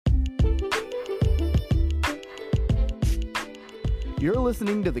You're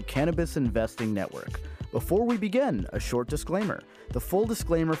listening to the Cannabis Investing Network. Before we begin, a short disclaimer. The full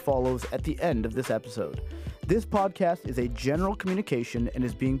disclaimer follows at the end of this episode. This podcast is a general communication and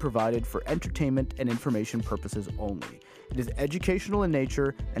is being provided for entertainment and information purposes only. It is educational in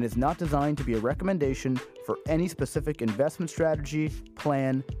nature and is not designed to be a recommendation for any specific investment strategy,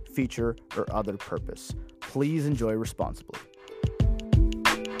 plan, feature, or other purpose. Please enjoy responsibly.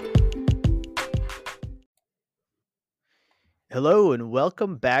 Hello and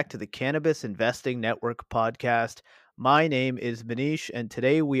welcome back to the Cannabis Investing Network podcast. My name is Manish and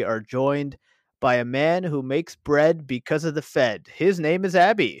today we are joined by a man who makes bread because of the Fed. His name is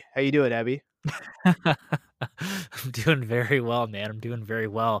Abby. How you doing, Abby? I'm doing very well, man. I'm doing very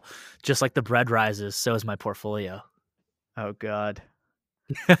well. Just like the bread rises, so is my portfolio. Oh God.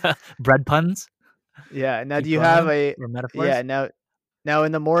 Bread puns? Yeah. Now, Keep do you going have on? a Or metaphors? yeah? Now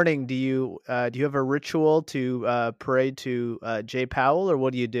in the morning, do you have a ritual to pray to Jay Powell, or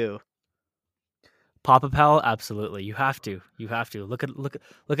what do you do? Papa Powell? Absolutely. You have to. You have to. Look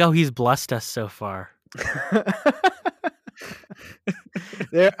how he's blessed us so far.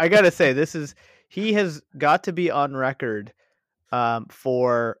 There, I gotta say, he has got to be on record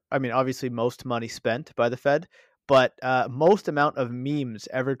for, I mean, obviously most money spent by the Fed, but most amount of memes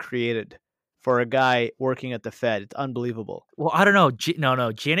ever created for a guy working at the Fed. It's unbelievable. Well, I don't know.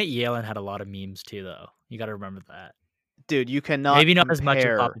 No. Janet Yellen had a lot of memes too, though. You got to remember that. Dude, you cannot Maybe not as much as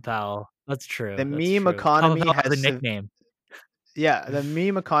compare. Papa Powell. That's true. The That's meme true. economy Papa Powell has has a nickname. the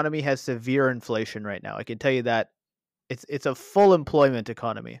meme economy has severe inflation right now. I can tell you that it's a full employment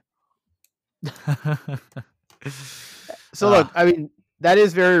economy. So look, I mean, that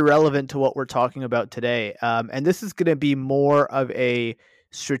is very relevant to what we're talking about today. And this is going to be more of a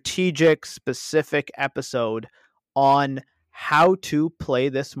strategic, specific episode on how to play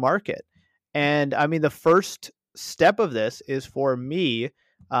this market. And I mean, the first step of this is for me,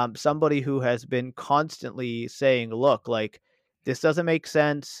 somebody who has been constantly saying, look, like, this doesn't make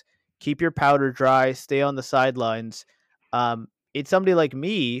sense. Keep your powder dry, stay on the sidelines. It's somebody like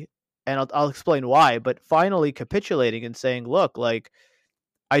me, and I'll explain why, but finally capitulating and saying, look, like,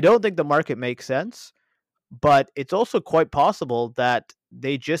 I don't think the market makes sense, but it's also quite possible that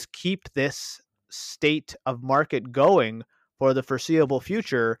they just keep this state of market going for the foreseeable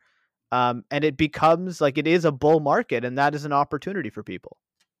future. And it becomes like it is a bull market, and that is an opportunity for people.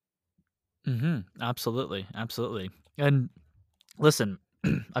 Absolutely. And listen,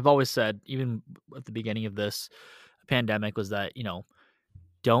 I've always said, even at the beginning of this pandemic, was that,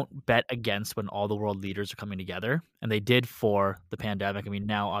 don't bet against when all the world leaders are coming together. And they did for the pandemic. I mean,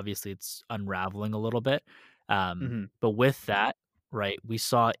 now obviously it's unraveling a little bit. But with that, right, we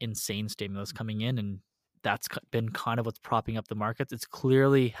saw insane stimulus coming in, and that's been kind of what's propping up the markets. It's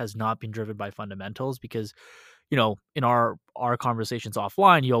clearly has not been driven by fundamentals because, in our conversations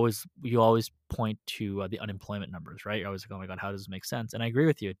offline, you always point to the unemployment numbers, right? You're always like, oh my God, how does this make sense? And I agree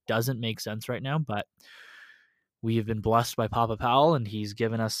with you. It doesn't make sense right now, but we have been blessed by Papa Powell, and he's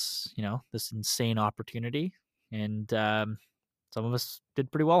given us, this insane opportunity. And some of us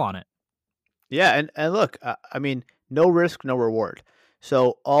did pretty well on it. Yeah, and look, I mean, no risk, no reward.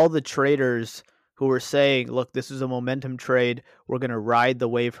 So all the traders who were saying, look, this is a momentum trade, we're going to ride the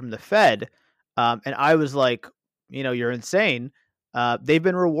wave from the Fed. And I was like, you're insane. They've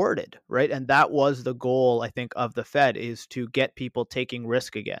been rewarded, right? And that was the goal, I think, of the Fed, is to get people taking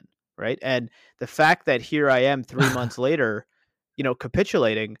risk again, right? And the fact that here I am 3 months later,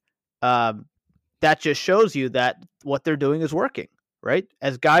 capitulating, that just shows you that what they're doing is working, right?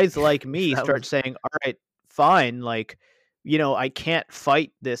 As guys like me start saying, all right, fine, like, I can't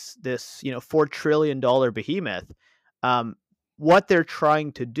fight this $4 trillion behemoth. What they're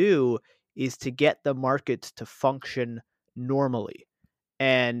trying to do is to get the markets to function normally.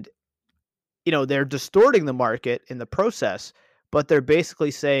 And, they're distorting the market in the process, but they're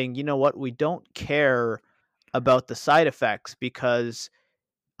basically saying, you know what, we don't care about the side effects because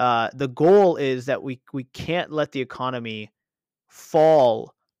the goal is that we can't let the economy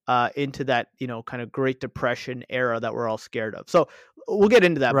fall into that, kind of Great Depression era that we're all scared of. So we'll get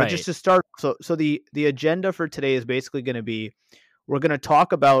into that, right. But just to start, so the agenda for today is basically going to be, we're going to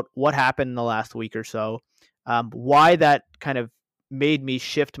talk about what happened in the last week or so, why that kind of made me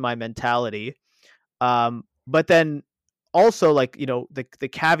shift my mentality, but then also, like, the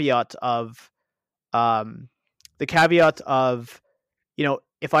caveat of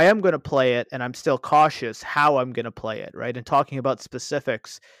if I am going to play it and I'm still cautious, how I'm going to play it, right? And talking about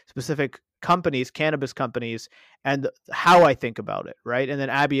specific companies, cannabis companies, and how I think about it, right? And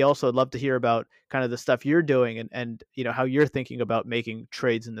then Abby, also, I'd love to hear about kind of the stuff you're doing and how you're thinking about making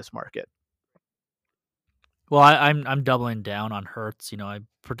trades in this market. Well, I'm doubling down on Hertz. You know, I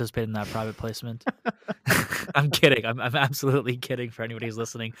participated in that private placement. I'm kidding. I'm absolutely kidding for anybody who's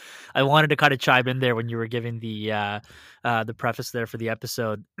listening. I wanted to kind of chime in there when you were giving the preface there for the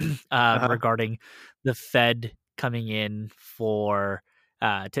episode Uh-huh. regarding the Fed coming in for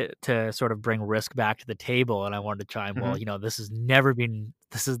to sort of bring risk back to the table, and I wanted to chime. Hmm. Well, you know, this has never been.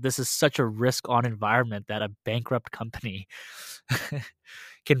 This is such a risk on environment that a bankrupt company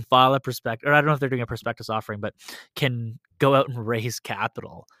can file a prospectus, or I don't know if they're doing a prospectus offering, but can go out and raise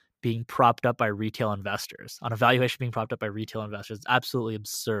capital being propped up by retail investors on a valuation being propped up by retail investors. It's absolutely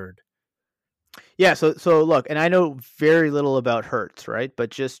absurd. Yeah. So look, and I know very little about Hertz, right? But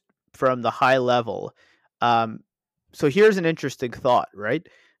just from the high level, um, so here's an interesting thought, right?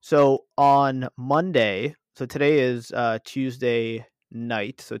 So on Monday, so today is Tuesday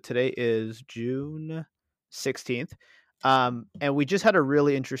night. So today is June 16th. And we just had a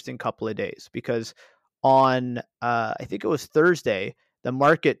really interesting couple of days because on I think it was Thursday, the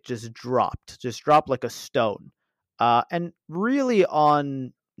market just dropped like a stone. And really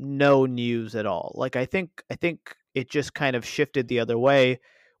on no news at all. Like I think it just kind of shifted the other way,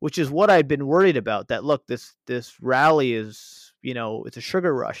 which is what I'd been worried about. That look, this rally is, it's a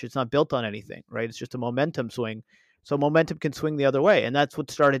sugar rush. It's not built on anything, right? It's just a momentum swing. So momentum can swing the other way, and that's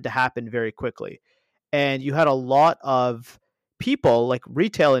what started to happen very quickly. And you had a lot of people like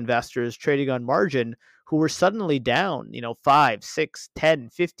retail investors trading on margin who were suddenly down, 5, 6, 10,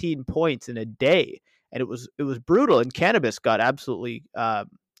 15 points in a day. And it was brutal. And cannabis got absolutely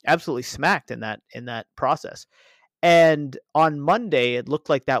smacked in that process. And on Monday, it looked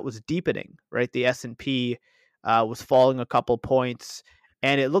like that was deepening, right? The S&P was falling a couple points,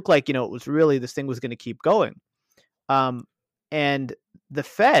 and it looked like it was really this thing was going to keep going. Um, and the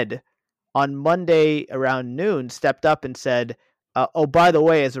Fed on Monday around noon stepped up and said, "Oh, by the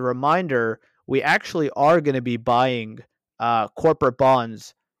way, as a reminder, we actually are going to be buying corporate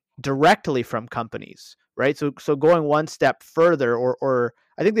bonds directly from companies." Right. So going one step further, or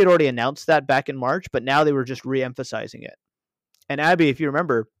I think they'd already announced that back in March, but now they were just re-emphasizing it. And Abby, if you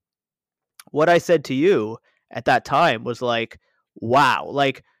remember, what I said to you at that time was like, "Wow!"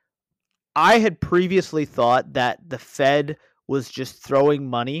 Like I had previously thought that the Fed was just throwing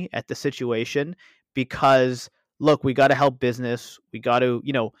money at the situation because look, we got to help business. We got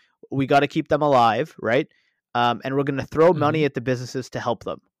to keep them alive, right? And we're going to throw money Hmm. at the businesses to help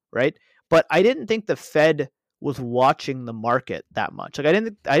them, right? But I didn't think the Fed was watching the market that much. Like I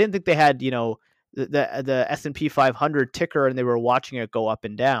didn't think they had the S&P 500 ticker and they were watching it go up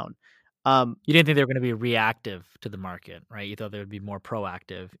and down. Um, You didn't think they were going to be reactive to the market, right? You thought they would be more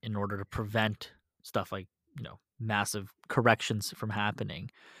proactive in order to prevent stuff like massive corrections from happening,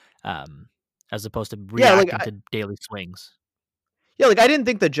 um, as opposed to yeah, reacting to daily swings. like I didn't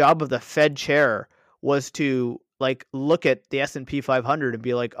think the job of the Fed chair was to like look at the S&P 500 and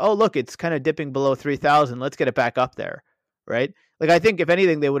be like, "Oh, look, it's kind of dipping below 3,000. Let's get it back up there." Right? Like I think if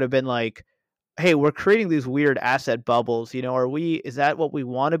anything they would have been like, "Hey, we're creating these weird asset bubbles, is that what we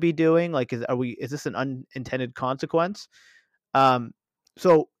want to be doing? Like is this an unintended consequence?" Um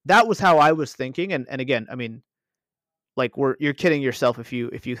so that was how I was thinking, and again, I mean, like you're kidding yourself if you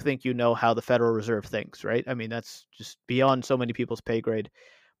think how the Federal Reserve thinks, right? I mean, that's just beyond so many people's pay grade.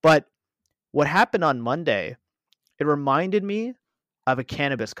 But what happened on Monday, it reminded me of a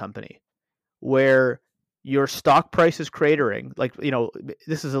cannabis company where your stock price is cratering. Like,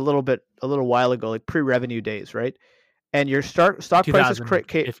 this is a little while ago, like pre-revenue days, right? And your stock price is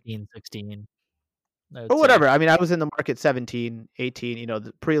 2015, 16, I would or say. whatever. I mean, I was in the market 17, 18,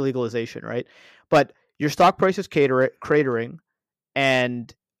 the pre-legalization, right? But your stock price is cratering,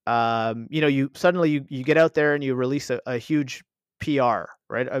 and you get out there and you release a huge PR,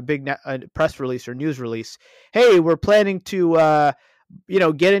 right? A press release or news release. Hey, we're planning to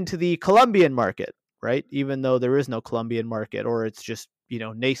get into the Colombian market, right? Even though there is no Colombian market, or it's just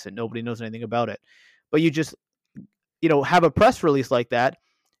nascent, nobody knows anything about it. But you just have a press release like that,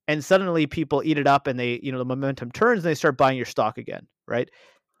 and suddenly people eat it up, and the momentum turns and they start buying your stock again, right?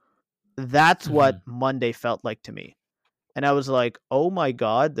 That's what Hmm. Monday felt like to me. And I was like, "Oh my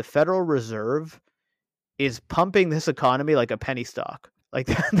god, the Federal Reserve is pumping this economy like a penny stock." Like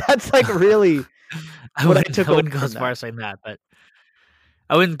that's like really I what I wouldn't took I away wouldn't go from as far that. as saying that, but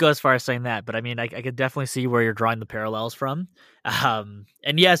I wouldn't go as far as saying that, but I mean, I could definitely see where you're drawing the parallels from. And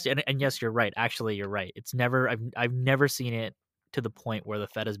yes, and yes, you're right. Actually, you're right. I've never seen it to the point where the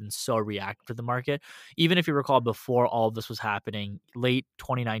Fed has been so reactive to the market. Even if you recall, before all of this was happening, late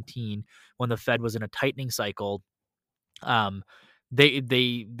 2019, when the Fed was in a tightening cycle, um,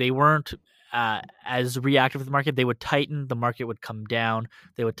 they weren't as reactive to the market. They would tighten, the market would come down.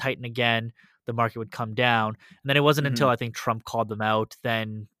 They would tighten again, the market would come down. And then it wasn't until Mhm. I think Trump called them out,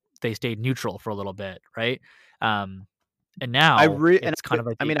 then they stayed neutral for a little bit, right? Um, and I now re and it's kind of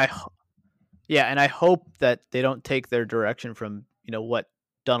like I the mean, yeah, and I hope that they don't take their direction from, what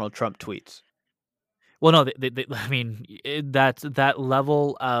Donald Trump tweets. well, no, I mean, that's that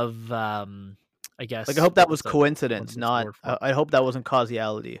level of, I Like, I guess, hope that was what's coincidence, what's the not word for it? I hope that wasn't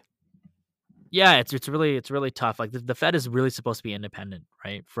causality. Yeah, it's really tough. Like the Fed is really supposed to be independent,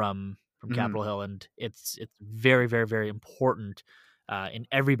 right, from Mhm. Capitol Hill, and it's very very very important in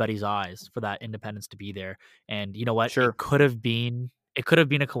everybody's eyes for that independence to be there. And you know what? Sure. It could have been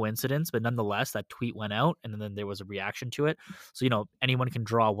a coincidence, but nonetheless, that tweet went out, and then there was a reaction to it. So anyone can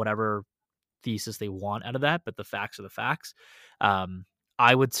draw whatever thesis they want out of that, but the facts are the facts. Um,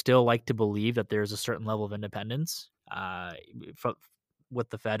 I would still like to believe that there's a certain level of independence from with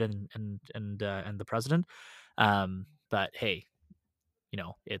the Fed and the president. But hey,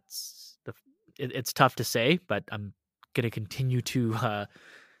 it's tough to say. But I'm going to continue to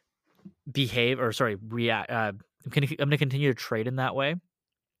behave, or sorry, react. I'm going to continue to trade in that way.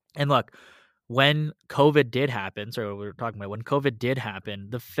 And look, when COVID did happen, sorry, what we were talking about, when COVID did happen,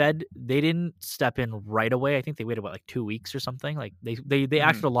 the Fed, they didn't step in right away. I think they waited like 2 weeks or something. Like they Mhm.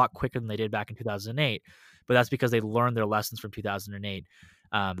 acted a lot quicker than they did back in 2008, but that's because they learned their lessons from 2008.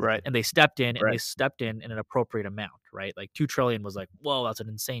 Right. And they stepped in, and they Right. stepped in an appropriate amount, right? Like 2 trillion was like, whoa, that's an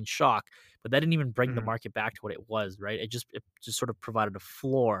insane shock, but that didn't even bring the Mhm. market back to what it was, right? It just sort of provided a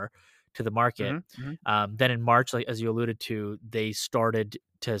floor to the market. Mhm. Mhm. Then in March, like as you alluded to, they started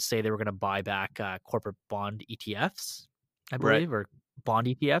to say they were going to buy back corporate bond ETFs, I Right. believe, or bond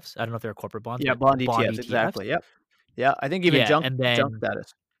ETFs. I don't know if they're corporate bonds, Yeah, but bond bond ETFs, ETFs. exactly, yep. Yeah, I think even Yeah, junk and junk then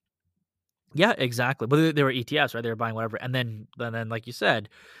status. yeah, exactly. But they were ETFs, right? They were buying whatever, and then like you said,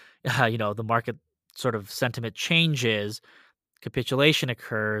 the market sort of sentiment changes, capitulation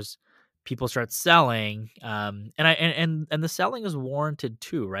occurs, people start selling, and the selling is warranted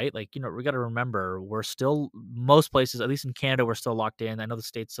too, right? Like we got to remember we're still, most places, at least in Canada, we're still locked in. I know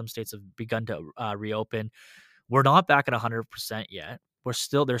some states have begun to reopen. We're not back at 100% yet.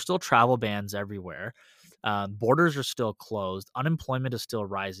 There's still travel bans everywhere. Borders are still closed. Unemployment is still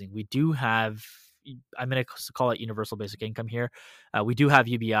rising. We do have, I'm going to call it universal basic income here. We do have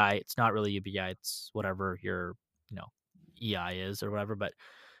UBI. It's not really UBI. It's whatever your, you know, EI is or whatever. But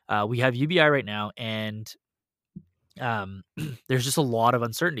we have UBI right now, and there's just a lot of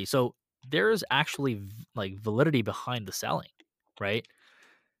uncertainty. So there is actually like validity behind the selling, right?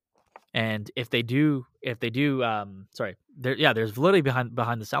 And sorry, there's validity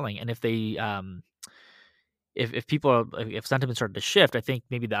behind the selling. And if people are, if sentiment started to shift, I think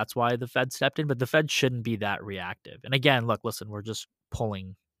maybe that's why the Fed stepped in. But the Fed shouldn't be that reactive. And again, look, listen, we're just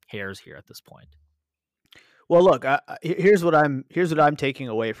pulling hairs here at this point. Well, look, here's what I'm taking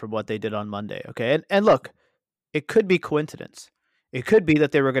away from what they did on Monday, okay? And look, it could be coincidence. It could be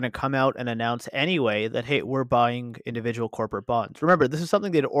that they were gonna come out and announce anyway that, "Hey, we're buying individual corporate bonds." Remember, this is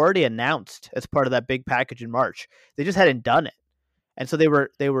something they'd already announced as part of that big package in March. They just hadn't done it. And so they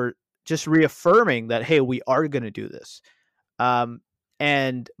were just reaffirming that, "Hey, we are gonna do this." Um,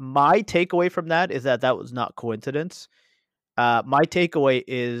 and my takeaway from that is that that was not coincidence. My takeaway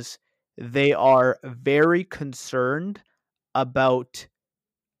is they are very concerned about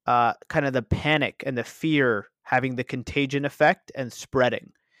kind of the panic and the fear having the contagion effect and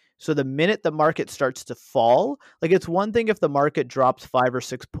spreading. So the minute the market starts to fall, like it's one thing if the market drops 5 or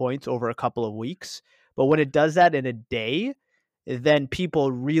 6 points over a couple of weeks, but when it does that in a day, then people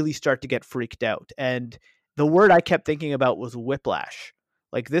really start to get freaked out. And the word I kept thinking about was whiplash.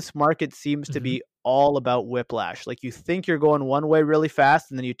 Like this market seems to Hmm. be all about whiplash. Like you think you're going one way really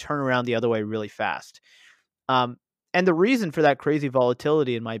fast and then you turn around the other way really fast. Um, and the reason for that crazy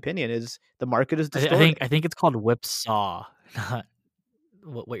volatility, in my opinion, is the market is I think distorting. I think it's called whipsaw, not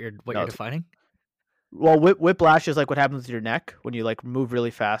what you're No, it's defining. well, whiplash is like what happens to your neck when you like move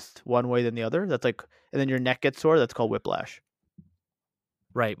really fast one way than the other. That's like, and then your neck gets sore. That's called whiplash.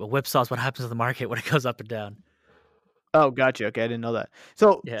 Right, but whipsaw is what happens to the market when it goes up and down. Oh, gotcha. Okay, I didn't know that.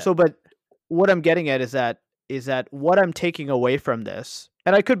 So, Yeah. but what I'm getting at is that what I'm taking away from this,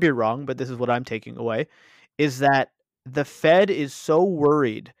 and I could be wrong, but this is what I'm taking away, is that the Fed is so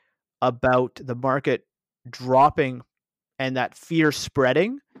worried about the market dropping and that fear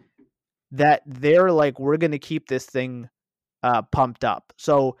spreading that they're like, we're going to keep this thing pumped up.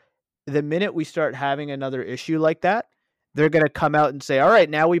 So the minute we start having another issue like that, they're going to come out and say, all right,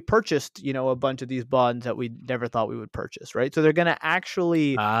 now we purchased, a bunch of these bonds that we never thought we would purchase, right? So they're going to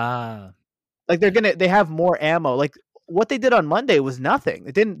actually, Ah. like, they have more ammo. Like what they did on Monday was nothing.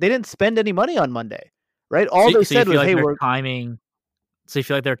 They didn't spend any money on Monday, right? All So they so you said feel was, like hey, they're we're, timing So you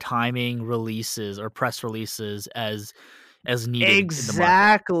feel like they're timing releases or press releases as needed in the market.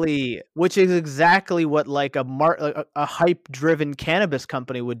 Exactly, which is exactly what like a hype-driven cannabis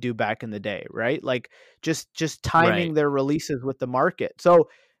company would do back in the day, right? Like just timing Right. their releases with the market. So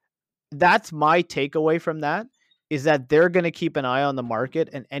that's my takeaway from that, is that they're going to keep an eye on the market,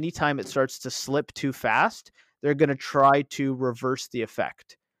 and anytime it starts to slip too fast, they're going to try to reverse the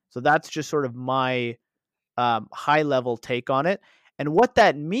effect. So that's just sort of my high level take on it. And what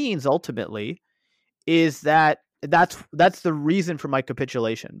that means ultimately is that that's the reason for my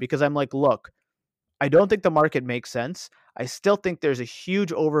capitulation, because I'm like, look, I don't think the market makes sense. I still think there's a huge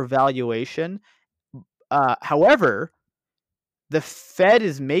overvaluation. However, the Fed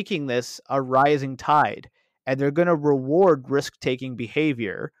is making this a rising tide, and they're going to reward risk-taking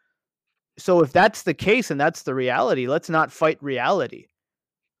behavior. So if that's the case and that's the reality, let's not fight reality,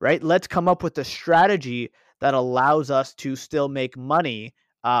 right? Let's come up with a strategy that allows us to still make money,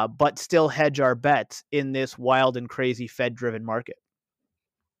 but still hedge our bets in this wild and crazy Fed-driven market.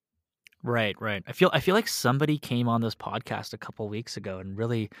 Right, right. I feel like somebody came on this podcast a couple weeks ago and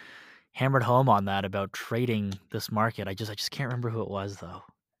really hammered home on that about trading this market. I just can't remember who it was though.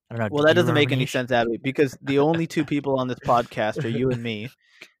 I don't know. Well, Do that you doesn't remember, make any Nish? sense, Abby, because the only two people on this podcast are you and me.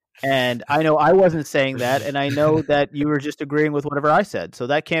 And I know I wasn't saying that, and I know that you were just agreeing with whatever I said. So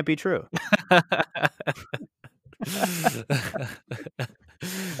that can't be true. All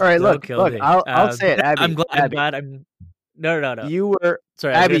right, Don't look, kill look, me. I'll say it, I'm Abby, glad. I'm Abby. glad. I'm no, no, no, no. You were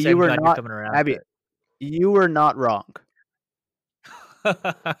Sorry, I was Abby, gonna say you I'm were glad you're not coming around Abby, to you were not wrong.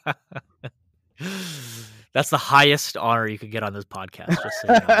 it. That's the highest honor you could get on this podcast. Just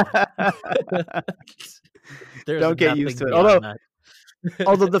so you know. There's Don't get used nothing to it. beyond that.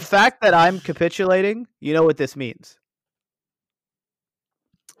 Although the fact that I'm capitulating, you know what this means.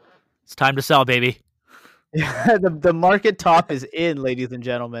 It's time to sell, baby. The market top is in, ladies and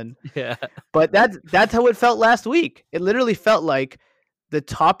gentlemen. Yeah. But that's how it felt last week. It literally felt like the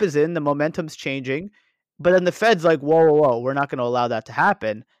top is in, the momentum's changing, but then the Fed's like, whoa, whoa, whoa, we're not going to allow that to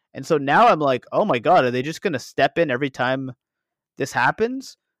happen. And so now I'm like, oh my God, are they just going to step in every time this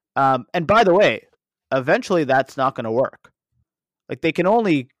happens? And by the way, eventually that's not going to work. Like they can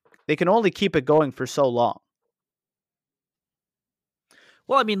only keep it going for so long.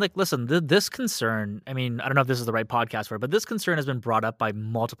 Well, I mean, like, listen, this concern. I mean, I don't know if this is the right podcast for it, but this concern has been brought up by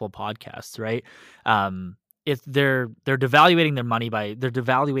multiple podcasts, right? If they're devaluating their money by they're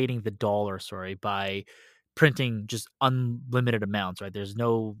devaluating the dollar, sorry, by printing just unlimited amounts, right? They're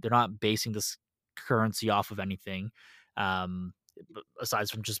not basing this currency off of anything, um, aside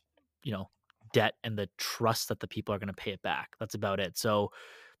from just you know debt and the trust that the people are going to pay it back. That's about it. So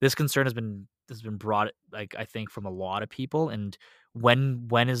this concern has been brought, like, I think, from a lot of people. And when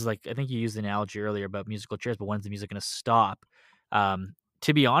is, like, I think you used the analogy earlier about musical chairs, but when's the music going to stop?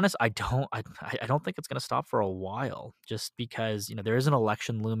 To be honest, I don't think it's going to stop for a while, just because there is an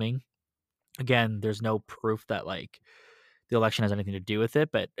election looming. Again, there's no proof that, like, the election has anything to do with it,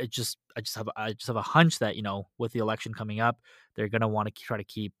 but I just have a hunch that with the election coming up, they're going to want to try to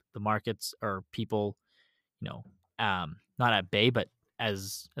keep the markets or people, you know, not at bay, but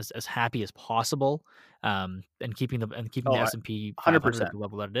as happy as possible, and keeping Oh, the S&P 500 at 100%. the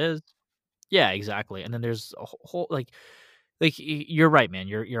level that it is. Yeah, exactly. And then there's a whole, you're right, man.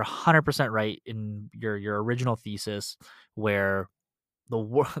 You're 100% right in your original thesis, where the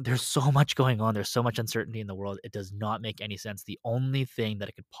world there's so much going on. There's so much uncertainty in the world. It does not make any sense. The only thing that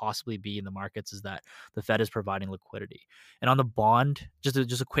it could possibly be in the markets is that the Fed is providing liquidity. And on the bond, just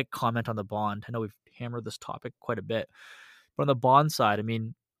a quick comment on the bond. I know we've hammered this topic quite a bit, but on the bond side, I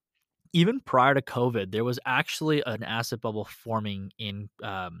mean, even prior to COVID, there was actually an asset bubble forming in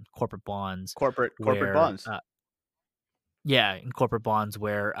corporate bonds, Corporate where bonds. yeah, in corporate bonds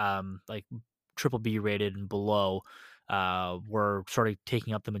where like triple B rated and below were sort of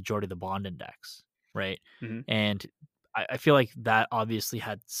taking up the majority of the bond index, right? Mhm. And I feel like that obviously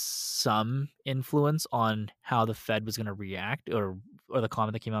had some influence on how the Fed was going to react, or the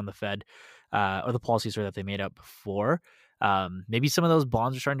comment that came out on the Fed, or the policies that they made out before. Maybe some of those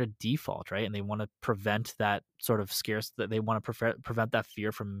bonds are starting to default, right? And they want to prevent that sort of that they want to prevent that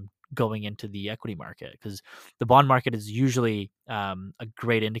fear from going into the equity market, because the bond market is usually a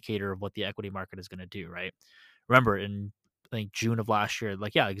great indicator of what the equity market is going to do, right? Remember, in I think June of last year,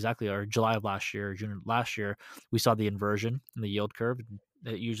 like, yeah, exactly, or July of last year, June of last year, we saw the inversion in the yield curve.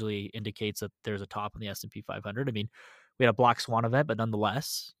 That usually indicates that there's a top in the S&P 500. I mean, we had a black swan event, but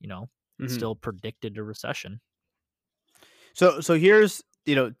nonetheless, it Mhm. still predicted a recession. So here's,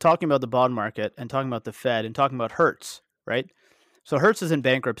 talking about the bond market and talking about the Fed and talking about Hertz, right? So Hertz is in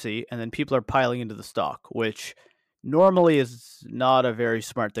bankruptcy, and then people are piling into the stock, which normally is not a very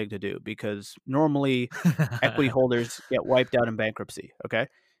smart thing to do because normally equity holders get wiped out in bankruptcy. Okay.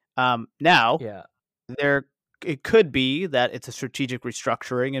 Now Yeah. there it could be that it's a strategic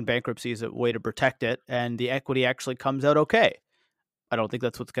restructuring and bankruptcy is a way to protect it and the equity actually comes out okay. I don't think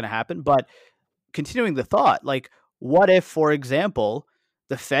that's what's going to happen, but continuing the thought, like what if, for example,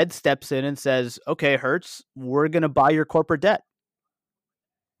 the Fed steps in and says, "Okay, Hertz, we're going to buy your corporate debt."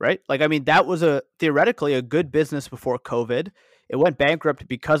 Right? Like I mean, that was a theoretically a good business before COVID. It went bankrupt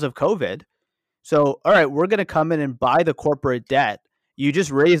because of COVID. So, all right, we're going to come in and buy the corporate debt. You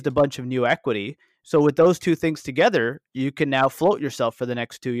just raised a bunch of new equity. So, with those two things together, you can now float yourself for the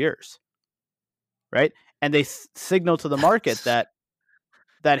next 2 years, right? And they signal to the market That's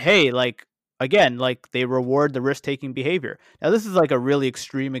that hey, like again, like they reward the risk taking behavior. Now, this is like a really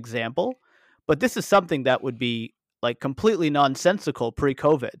extreme example, but this is something that would be like completely nonsensical pre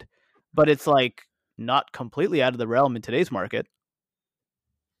COVID, but it's like not completely out of the realm in today's market.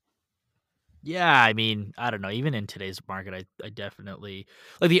 Yeah, I mean, I don't know. Even in today's market, I definitely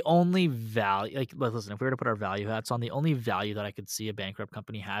like the only value. Listen, if we were to put our value hats on, the only value that I could see a bankrupt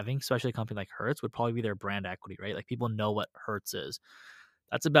company having, especially a company like Hertz, would probably be their brand equity, right? Like people know what Hertz is.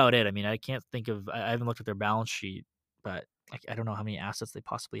 That's about it. I mean, I can't think of. I haven't looked at their balance sheet, but I don't know how many assets they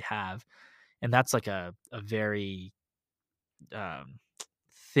possibly have, and that's like a very um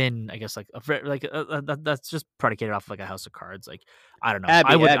thin, I guess, like a like that's just predicated off of like a house of cards. Like I don't know.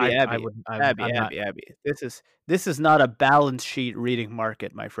 Abby, Abby, I Abby, wouldn't. Abby, I'm not. Abby, Abby. This is not a balance sheet reading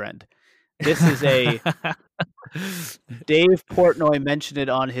market, my friend. This is a Dave Portnoy mentioned it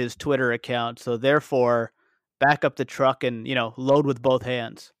on his Twitter account, so therefore back up the truck and, load with both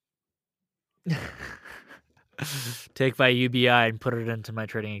hands. Take my UBI and put it into my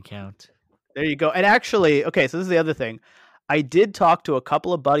trading account. There you go. And actually, okay, so this is the other thing. I did talk to a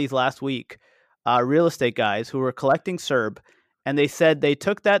couple of buddies last week, real estate guys who were collecting CERB, and they said they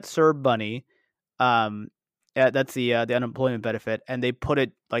took that CERB money, um, that's the unemployment benefit, and they put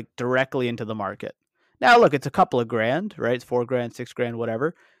it like directly into the market. Now, look, it's a couple of grand, right? It's 4 grand, 6 grand,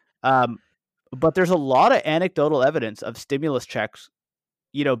 whatever. Um, but there's a lot of anecdotal evidence of stimulus checks,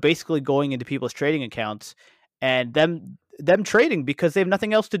 basically going into people's trading accounts and them trading because they have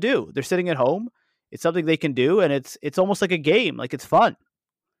nothing else to do. They're sitting at home. It's something they can do, and it's almost like a game. Like it's fun.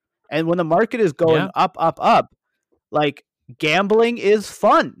 And when the market is going Yeah, up, up, up, like gambling is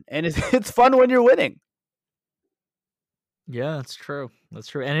fun, and it's fun when you're winning. yeah, that's true. That's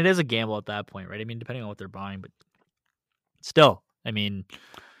true, and it is a gamble at that point, right? I mean, depending on what they're buying, but still, I mean,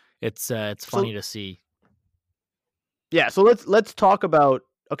 it's funny So to see. yeah, so let's talk about.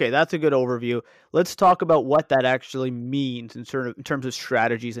 Okay, that's a good overview. Let's talk about what that actually means in terms of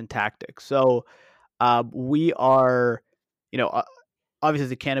strategies and tactics. So we are, you know, uh, obviously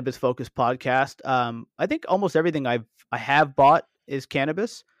it's a cannabis focused podcast. I think almost everything I have bought is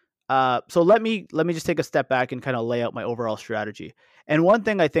cannabis. So let me just take a step back and kind of lay out my overall strategy. And one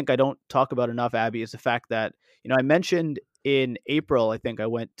thing I think I don't talk about enough, Abby, is the fact that I mentioned in April I think I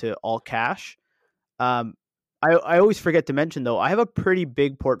went to all cash. Um, I always forget to mention though I have a pretty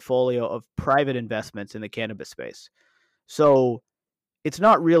big portfolio of private investments in the cannabis space. So it's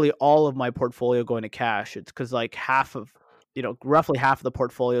not really all of my portfolio going to cash. It's because like roughly half of the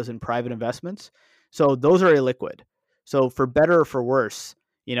portfolio is in private investments. So those are illiquid. So for better or for worse,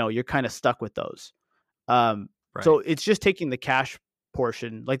 you're kind of stuck with those. Um, so Right. it's just taking the cash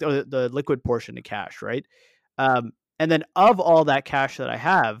portion, like the liquid portion to cash, right? And then of all that cash that I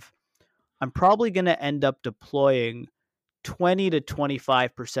have, I'm probably going to end up deploying 20 to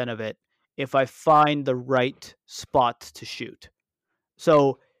 25% of it if I find the right spots to shoot.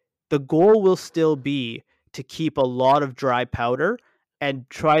 So the goal will still be to keep a lot of dry powder and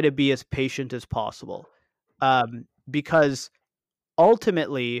try to be as patient as possible. Because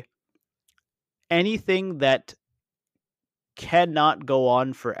ultimately, anything that cannot go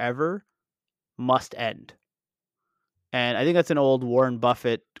on forever must end. And I think that's an old Warren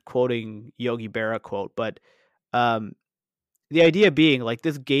Buffett quoting Yogi Berra quote. But um, the idea being like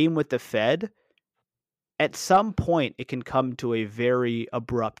this game with the Fed, at some point it can come to a very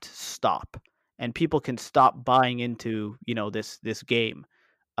abrupt stop and people can stop buying into this game.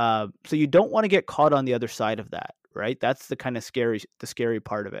 So you don't want to get caught on the other side of that, right? That's the kind of scary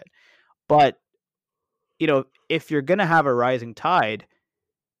part of it. But if you're going to have a rising tide,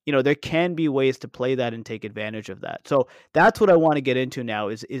 there can be ways to play that and take advantage of that. So that's what I want to get into now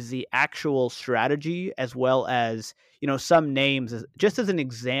is the actual strategy as well as, some names just as an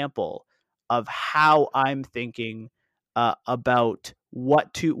example of how I'm thinking about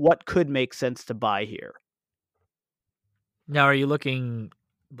what could make sense to buy here. Now, are you looking?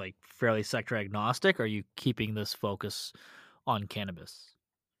 like fairly sector agnostic? Or are you keeping this focus on cannabis?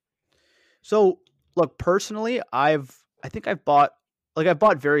 So, look, personally, I think I've bought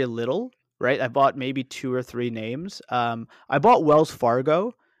very little, right? I bought maybe two or three names. I bought Wells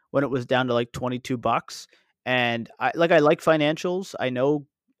Fargo when it was down to like $22, and I like financials. I know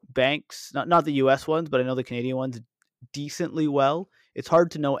banks, not the U.S. ones, but I know the Canadian ones decently well. It's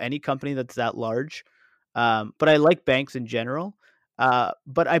hard to know any company that's that large, but I like banks in general.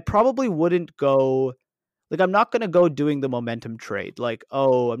 But I probably wouldn't go like I'm not gonna go doing the momentum trade. Like,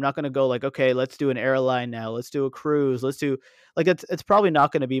 oh, I'm not gonna go like, okay, let's do an airline now, let's do a cruise, let's do like it's probably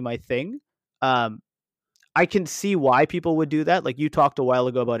not gonna be my thing. Um, I can see why people would do that. Like you talked a while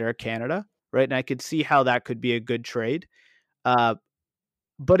ago about Air Canada, right? And I could see how that could be a good trade. Uh,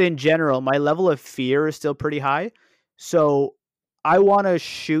 but in general, my level of fear is still pretty high. So I want to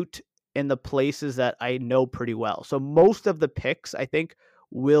shoot in the places that I know pretty well. So most of the picks, I think,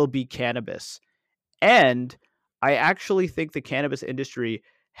 will be cannabis. And I actually think the cannabis industry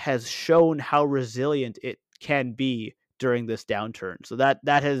has shown how resilient it can be during this downturn. So that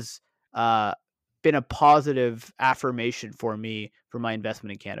has uh, been a positive affirmation for me for my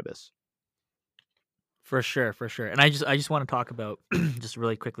investment in cannabis. For sure, for sure. And I just want to talk about just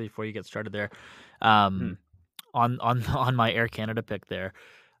really quickly before you get started there. Hmm. Um, on my Air Canada pick there,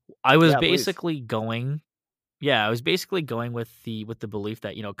 I was Yeah, please. basically going yeah, I was basically going with the belief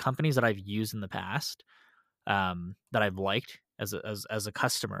that, companies that I've used in the past, that I've liked as a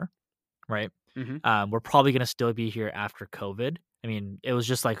customer, right? Hmm. We're probably gonna still be here after COVID. I mean, it was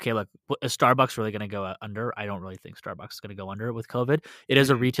just like, okay, look, is Starbucks really gonna go under? I don't really think Starbucks is gonna go under with COVID. It is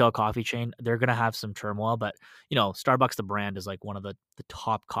a Hmm. retail coffee chain. They're gonna have some turmoil, but Starbucks, the brand, is like one of the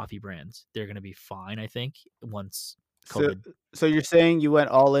top coffee brands. They're gonna be fine, I think, once So COVID. so you're saying you went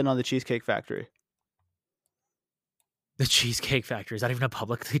all in on the Cheesecake Factory? The Cheesecake Factory, is that even a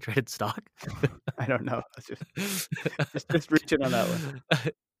publicly traded stock? I don't know. It's just reaching on that one.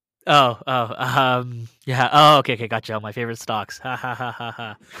 Yeah. Oh, okay, okay, gotcha. My favorite stocks. Ha ha ha ha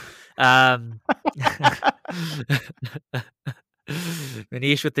ha. Um,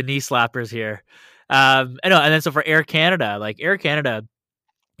 Manish with the knee slappers here. I know, and then so for Air Canada, like Air Canada,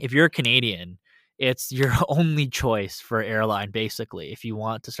 if you're a Canadian, it's your only choice for airline, basically, if you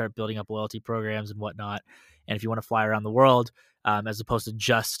want to start building up loyalty programs and whatnot, and if you want to fly around the world, as opposed to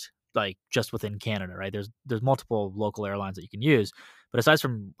just within Canada, right? There's multiple local airlines that you can use, but aside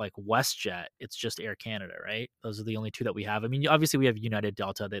from like WestJet, it's just Air Canada, right? Those are the only two that we have. I mean, obviously we have United,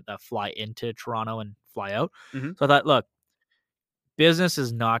 Delta that fly into Toronto and fly out. Hmm. So I thought, look, business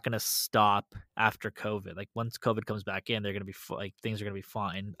is not going to stop after COVID. Like once COVID comes back in, they're going to be like things are going to be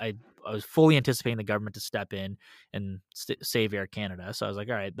fine. I was fully anticipating the government to step in and save Air Canada. So I was like,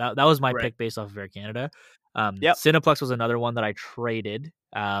 all right, that was my Right. pick based off of Air Canada. Yep. Cineplex was another one that I traded.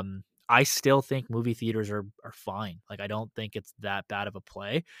 I still think movie theaters are fine. Like I don't think it's that bad of a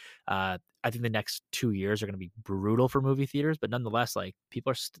play. I think the next 2 years are going to be brutal for movie theaters, but nonetheless, like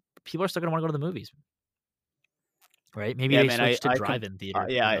people are still going to want to go to the movies, right? Maybe Yeah, they man. switch to drive-in theaters.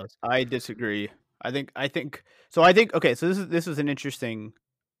 Yeah, Who knows? I disagree. I think so. I think okay. So this is an interesting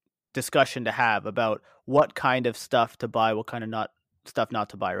discussion to have about what kind of stuff to buy, what kind of not stuff not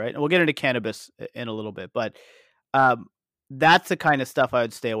to buy, right? And we'll get into cannabis in a little bit, but um, that's the kind of stuff I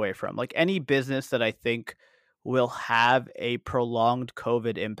would stay away from. Like any business that I think will have a prolonged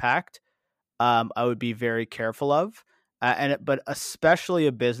COVID impact, I would be very careful of, but especially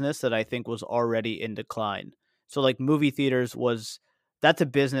a business that I think was already in decline. So like movie theaters was that's a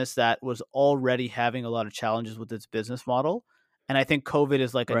business that was already having a lot of challenges with its business model, and I think COVID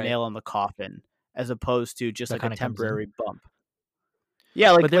is like a Right. nail on the coffin as opposed to just That like a kinda comes in. temporary bump.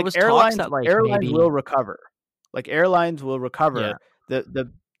 Yeah, But there like was talks that, like, airlines will maybe recover. Like airlines will yeah, recover.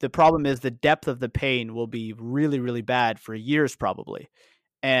 The problem is the depth of the pain will be really really bad for years probably.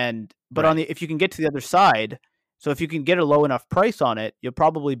 And but on right, the if you can get to the other side, so if you can get a low enough price on it, you'll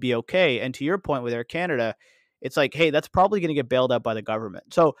probably be okay. And to your point with Air Canada, it's like, hey, that's probably going to get bailed out by the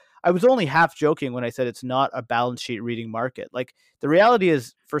government. So I was only half joking when I said it's not a balance sheet reading market. Like the reality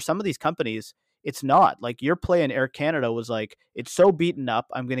is for some of these companies, it's not. Like your play in Air Canada was like, it's so beaten up,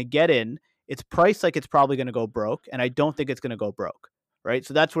 I'm going to get in. It's priced like it's probably going to go broke, and I don't think it's going to go broke. Right.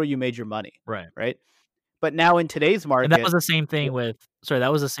 So that's where you made your money. right. Right. But now in today's And that market, was the same thing w- with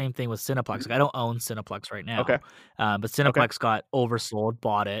that was the same thing with Cineplex. Like, I don't own Cineplex right okay. now, but Okay. Cineplex got oversold,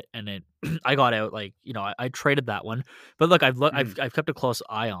 bought it, and it I got out, like, I traded that one. But look, Mhm. I've kept a close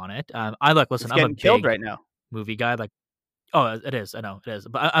eye on it. I look, listen, It's I'm a getting killed big right now. movie guy, like oh, it is, I know, it is.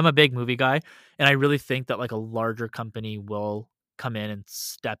 But I'm a big movie guy, and I really think that, like, a larger company will come in and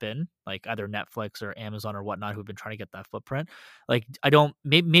step in, like either Netflix or Amazon or whatnot, who've been trying to get that footprint. Like I don't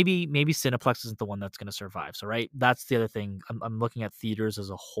maybe Cineplex isn't the one that's going to survive. So right, that's the other thing. I'm looking at theaters as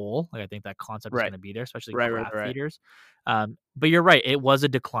a whole. Like I think that concept is Right. going to be there, especially Right. craft Right. theaters. But you're right, it was a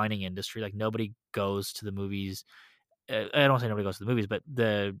declining industry. Like nobody goes to the movies. I don't say nobody goes to the movies, but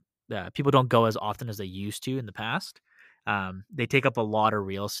the people don't go as often as they used to in the past. They take up a lot of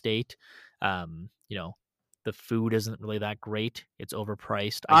real estate. You know, the food isn't really that great. It's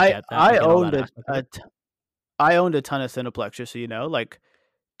overpriced. I I get that. I I get all owned that aspect of it. I owned a ton of Cineplex, just so you know, like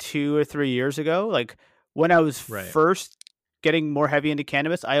 2 or 3 years ago. Like when I was Right. first getting more heavy into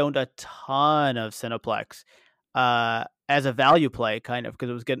cannabis, I owned a ton of Cineplex, as a value play, kind of, because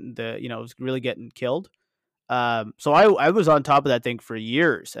it was getting it was really getting killed. So I was on top of that thing for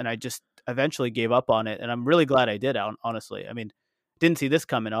years, and I just eventually gave up on it, and I'm really glad I did. Honestly, I mean, didn't see this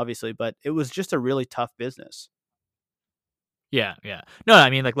coming, obviously, but it was just a really tough business. Yeah, yeah. No, I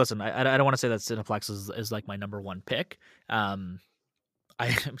mean, like, listen, I don't want to say that Cineplex is like my number one pick. Um, I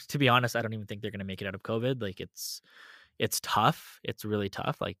to be honest, I don't even think they're gonna make it out of COVID. Like, it's tough. It's really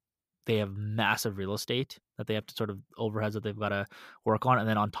tough. Like, they have massive real estate that they have to sort of overheads that they've got to work on, and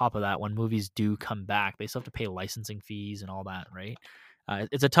then on top of that, when movies do come back, they still have to pay licensing fees and all that, right?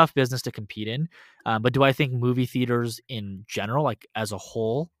 It's a tough business to compete in. But do I think movie theaters in general, like as a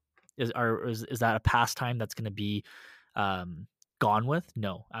whole, is that a pastime that's going to be um, gone with?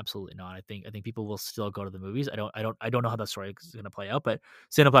 No, absolutely not. I think people will still go to the movies. I don't know how that story is going to play out, but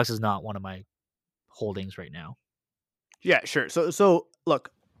Cineplex is not one of my holdings right now. Yeah, sure. So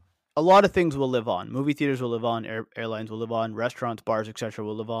look, a lot of things will live on. Movie theaters will live on. Airlines will live on. Restaurants, bars, etc.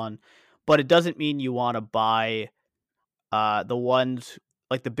 will live on. But it doesn't mean you want to buy the ones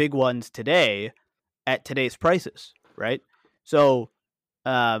like the big ones today at today's prices, right? So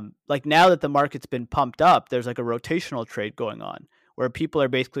like now that the market's been pumped up, there's like a rotational trade going on where people are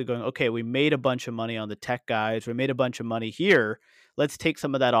basically going, okay, we made a bunch of money on the tech guys, we made a bunch of money here. Let's take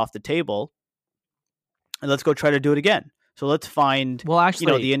some of that off the table and let's go try to do it again. So let's find, Well,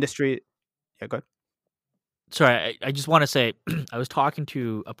 actually, the industry. Yeah, go ahead. sorry, I just want to say I was talking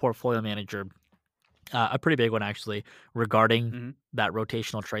to a portfolio manager, a pretty big one actually, regarding Mm-hmm. that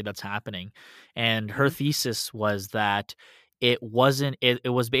rotational trade that's happening. And her Mm-hmm. thesis was that it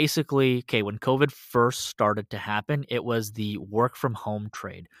was basically okay when COVID first started to happen, it was the work from home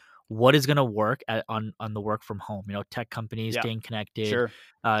trade. What is going to work on the work from home? Tech companies Yeah, staying connected, sure.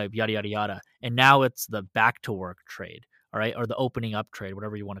 yada yada yada. And now it's the back to work trade, all right, or the opening up trade,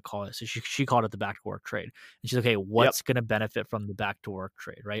 whatever you want to call it. So she called it the back to work trade. And she's like, okay, Yep. what's going to benefit from the back to work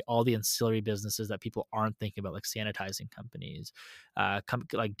trade, right? All the ancillary businesses that people aren't thinking about, like sanitizing companies,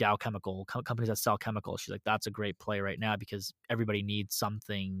 like Dow Chemical, companies that sell chemicals. She's like, that's a great play right now because everybody needs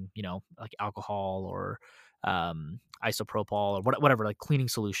something, like alcohol or isopropyl or whatever, like cleaning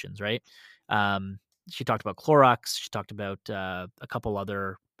solutions, right? Um, she talked about Clorox. She talked about a couple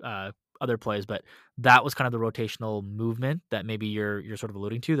other plays, but that was kind of the rotational movement that maybe you're sort of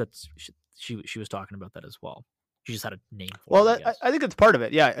alluding to. That's she was talking about that as well. She just had a name for Well, it, I I guess. I think it's part of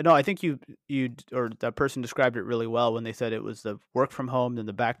it. Yeah, no, I think or that person described it really well when they said it was the work from home and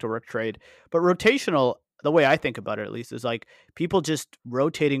the back to work trade. But rotational, the way I think about it at least, is like people just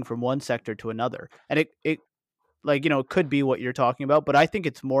rotating from one sector to another, and it like it could be what you're talking about, but I think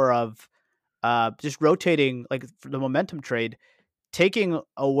it's more of just rotating like for the momentum trade, taking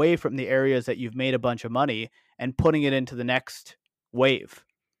away from the areas that you've made a bunch of money and putting it into the next wave.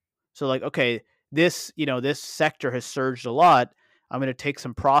 So like, okay, this sector has surged a lot. I'm going to take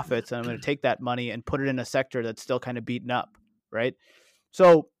some profits and I'm going to take that money and put it in a sector that's still kind of beaten up, right?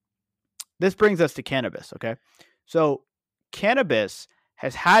 So this brings us to cannabis, okay? So cannabis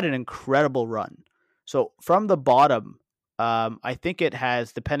has had an incredible run. So from the bottom, I think it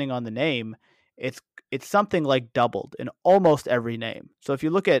has, depending on the name, it's it's something like doubled in almost every name. So if you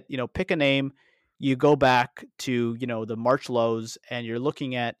look at, pick a name, you go back to, the March lows and you're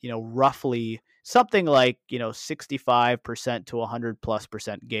looking at, roughly something like, 65% to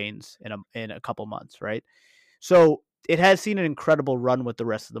 100+% gains in a couple months, right? So it has seen an incredible run with the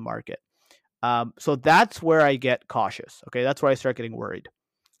rest of the market. So that's where I get cautious. Okay, that's where I start getting worried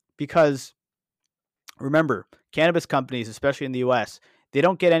because remember, cannabis companies, especially in the U.S., they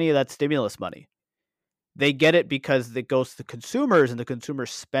don't get any of that stimulus money. They get it because it goes to consumers and the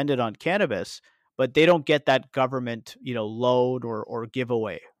consumers spend it on cannabis, but they don't get that government, loan or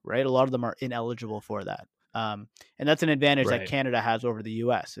giveaway, right? A lot of them are ineligible for that. And that's an advantage that Right. Canada has over the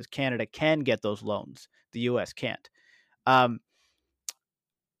U.S. is Canada can get those loans, the U.S. can't. Um,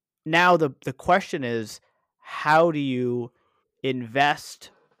 Now the question is, how do you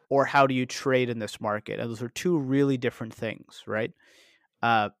invest or how do you trade in this market? And those are two really different things, right?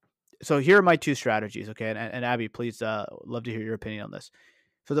 Uh, so here are my two strategies, okay? And Abby, please, love to hear your opinion on this.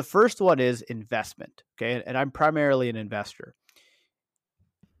 So the first one is investment, okay? And I'm primarily an investor.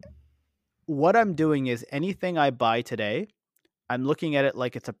 What I'm doing is anything I buy today, I'm looking at it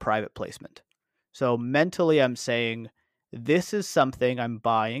like it's a private placement. So mentally, I'm saying this is something I'm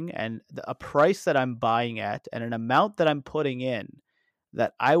buying, and a price that I'm buying at, and an amount that I'm putting in,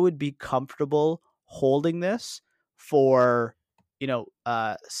 that I would be comfortable holding this for,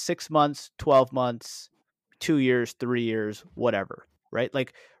 6 months, 12 months, 2 years, 3 years, whatever, right?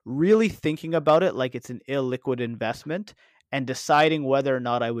 Like really thinking about it like it's an illiquid investment and deciding whether or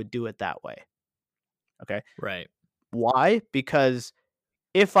not I would do it that way. Okay. Right. Why? Because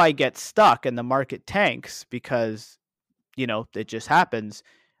if I get stuck and the market tanks because, it just happens,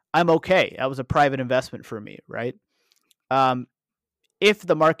 I'm okay. That was a private investment for me, right? Um, if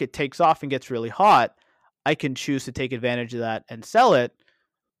the market takes off and gets really hot, I can choose to take advantage of that and sell it.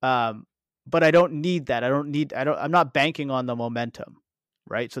 But I don't need that. I'm not banking on the momentum,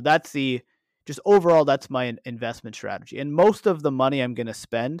 right? So just overall, that's my investment strategy. And most of the money I'm going to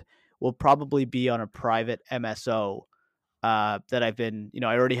spend will probably be on a private MSO that I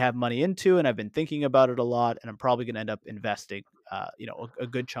already have money into, and I've been thinking about it a lot, and I'm probably going to end up investing, a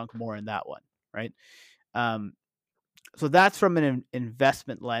good chunk more in that one, right? Um, so that's from an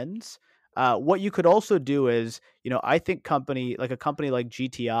investment lens. What you could also do is, I think a company like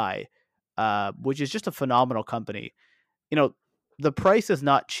GTI, which is just a phenomenal company. You know, the price is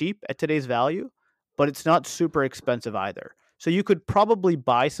not cheap at today's value, but it's not super expensive either. So you could probably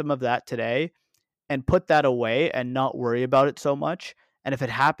buy some of that today and put that away and not worry about it so much. And if it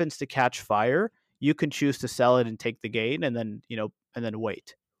happens to catch fire, you can choose to sell it and take the gain and then,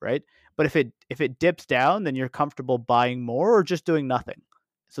 wait, right? But if it dips down, then you're comfortable buying more or just doing nothing.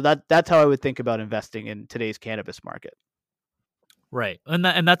 So that's how I would think about investing in today's cannabis market. Right. And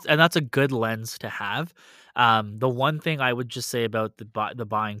that's a good lens to have. The one thing I would just say about the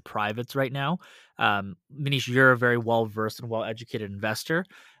buying privates right now, Manish, you're a very well versed and well educated investor.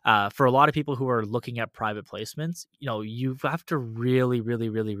 For a lot of people who are looking at private placements, you have to really, really,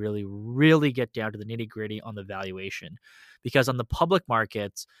 really, really, really get down to the nitty gritty on the valuation, because on the public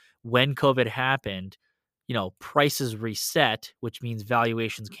markets, when COVID happened, prices reset, which means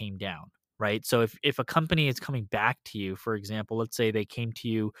valuations came down. Right. So if a company is coming back to you, for example, let's say they came to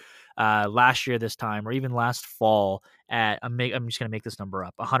you last year this time, or even last fall at I'm just going to make this number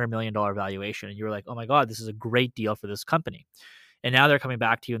up, $100 million valuation, and you were like, oh my God, this is a great deal for this company. And now they're coming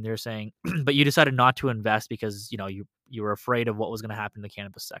back to you and they're saying, but you decided not to invest because you were afraid of what was going to happen in the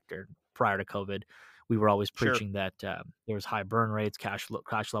cannabis sector prior to COVID. We were always Sure. preaching that there was high burn rates, cash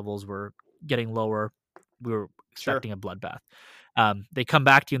levels were getting lower. We were expecting a bloodbath. They come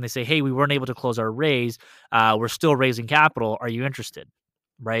back to you and they say, hey, we weren't able to close our raise. We're still raising capital. Are you interested?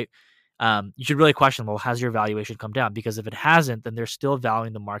 Right. You should really question, well, has your valuation come down? Because if it hasn't, then they're still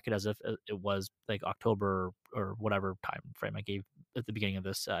valuing the market as if it was like October or whatever time frame I gave at the beginning of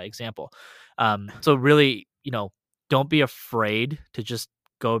this example. So really, don't be afraid to just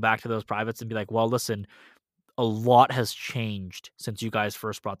go back to those privates and be like, well, listen, a lot has changed since you guys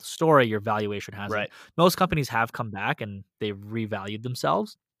first brought the story. Your valuation hasn't. Right. Most companies have come back and they've revalued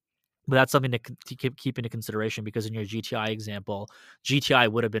themselves. But that's something to keep into consideration, because in your GTI example,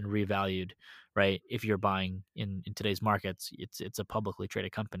 GTI would have been revalued, right? If you're buying in today's markets, it's a publicly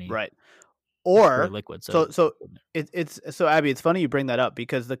traded company, Right. it's very Or liquid. so it's so Abby, it's funny you bring that up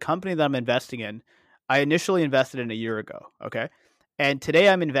because the company that I'm investing in, I initially invested in a year ago. Okay. And today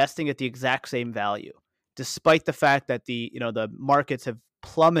I'm investing at the exact same value, despite the fact that the markets have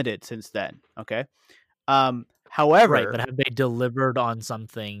plummeted since then. Okay. right. However, But have they delivered on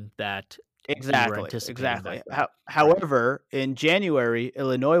something that you were anticipating back exactly. then? Right. However, in January,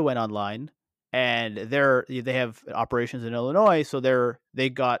 Illinois went online, and they have operations in Illinois, so they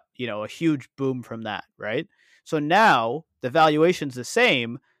got a huge boom from that, right? So now the valuation's the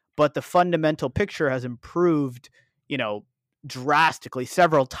same, but the fundamental picture has improved, you know, drastically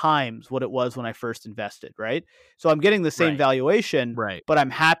several times what it was when I first invested, right? So I'm getting the same Right. valuation, Right. but I'm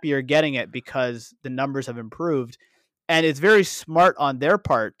happier getting it because the numbers have improved. And it's very smart on their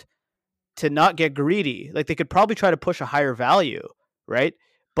part to not get greedy. Like they could probably try to push a higher value, right?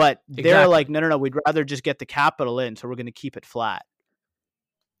 But they're like, Exactly. no, we'd rather just get the capital in, so we're going to keep it flat.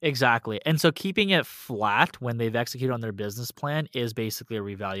 Exactly. And so keeping it flat when they've executed on their business plan is basically a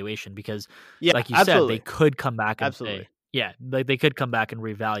revaluation, because Yeah, like you said, they absolutely, could come back and absolutely. say, yeah, they could come back and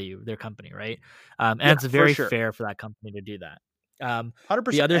revalue their company, right? And Yeah, it's for very sure, fair for that company to do that.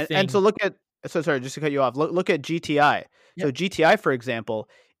 100%. The other And so thing, look at So sorry, just to cut you off. Look at GTI. Yep. So GTI, for example,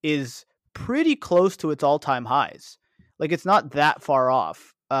 is pretty close to its all-time highs. Like it's not that far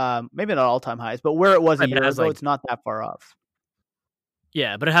off. Maybe not all-time highs, but where it was a Right, but it year has ago, like it's not that far off.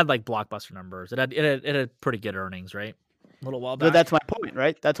 yeah, but it had like blockbuster numbers. It had pretty good earnings, right? A little while But back. that's my point,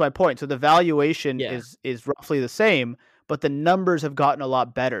 right? That's my point. So the valuation Yeah. is roughly the same, but the numbers have gotten a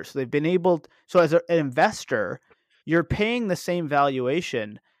lot better. So they've been able. So as an investor, you're paying the same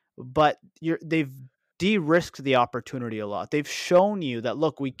valuation, but they've de-risked the opportunity a lot. They've shown you that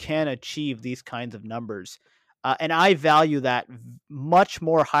look, we can achieve these kinds of numbers, and I value that much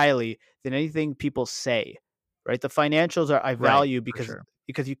more highly than anything people say. Right? The financials are I Right, value for sure.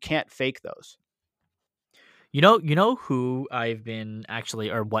 because you can't fake those. You know who I've been actually,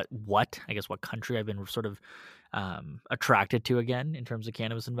 or what I guess what country I've been sort of attracted to again in terms of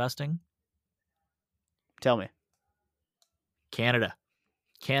cannabis investing? Tell me. Canada.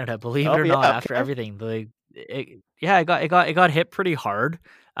 Canada, believe Oh it or not, yeah, after okay. everything, yeah, it got hit pretty hard.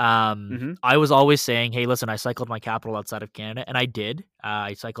 Mm-hmm. I was always saying, "Hey, listen, I cycled my capital outside of Canada," and I did.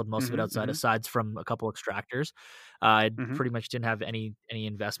 I cycled most of it Mm-hmm. outside, Mm-hmm. aside from a couple extractors. I Mm-hmm. pretty much didn't have any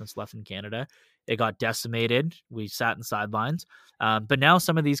investments left in Canada. It got decimated. We sat in the sidelines, but now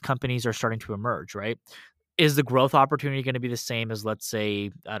some of these companies are starting to emerge. Right? Is the growth opportunity going to be the same as, let's say,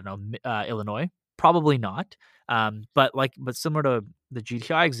 I don't know, Illinois? Probably not. But similar to the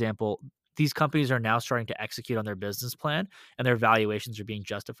GTI example, these companies are now starting to execute on their business plan, and their valuations are being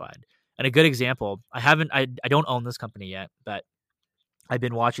justified. And a good example, I don't own this company yet, but I've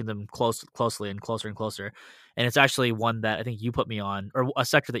been watching them closely and closer and closer. And it's actually one that I think you put me on, or a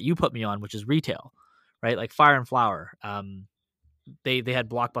sector that you put me on, which is retail, right? Like Fire and Flower. They had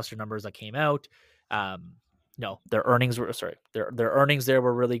blockbuster numbers that came out. No, their earnings were sorry, their earnings there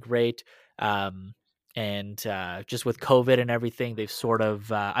were really great. Um, and just with COVID and everything, they've sort of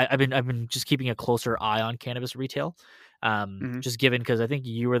I've been just keeping a closer eye on cannabis retail. Mm-hmm. Just given because I think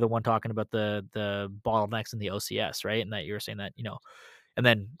you were the one talking about the bottlenecks in the OCS, right? And that you were saying that and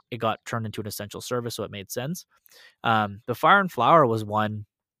then it got turned into an essential service, so it made sense. The Fire and Flower was one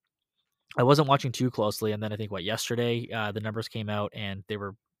I wasn't watching too closely, and then I think yesterday the numbers came out and they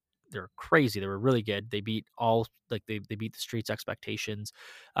were crazy. They were really good. They beat they beat the streets expectations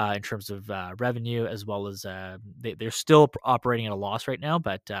in terms of revenue, as well as they're still operating at a loss right now,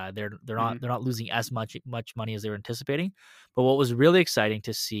 but Mm-hmm. they're not losing as much money as they were anticipating. But what was really exciting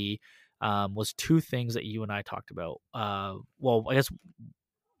to see was two things that you and I talked about. Well, I guess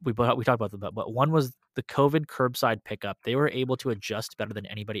we talked about them, but one was the COVID curbside pickup. They were able to adjust better than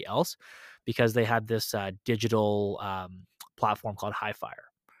anybody else because they had this digital platform called Highfire.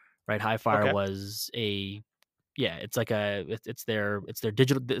 Right, Highfire Okay. was a yeah, it's like it's their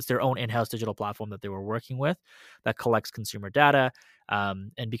own in-house digital platform that they were working with that collects consumer data.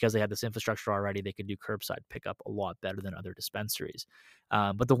 And because they had this infrastructure already, they could do curbside pickup a lot better than other dispensaries.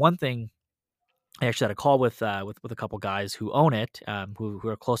 But the one thing I actually had a call with a couple guys who own it, who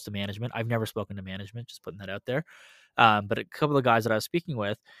are close to management. I've never spoken to management, just putting that out there. But a couple of guys that I was speaking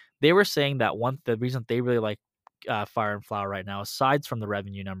with, they were saying that the reason they really like Fire and Flower right now, aside from the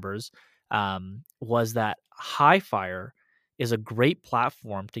revenue numbers, was that High Fire is a great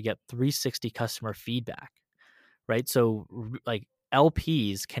platform to get 360 customer feedback, right? So like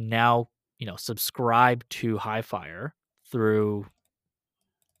LPs can now subscribe to High Fire through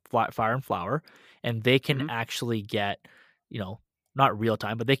Fire and Flower, and they can Mm-hmm. actually get, not real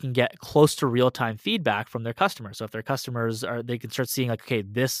time, but they can get close to real time feedback from their customers. So if their customers they can start seeing like, okay,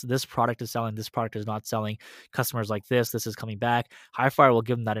 this product is selling, this product is not selling. Customers like this is coming back. Highfire will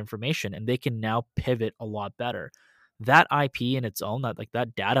give them that information, and they can now pivot a lot better. That IP in its own,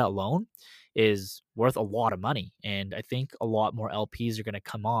 that data alone, is worth a lot of money, and I think a lot more LPs are going to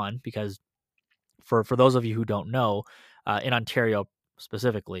come on because for those of you who don't know, in Ontario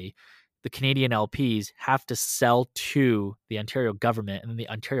specifically, the Canadian LPs have to sell to the Ontario government, and then the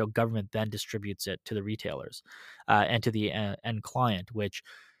Ontario government then distributes it to the retailers and to the end client, which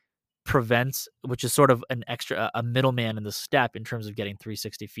is sort of an extra a middleman in the step in terms of getting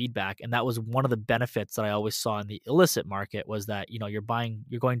 360 feedback. And that was one of the benefits that I always saw in the illicit market was that you're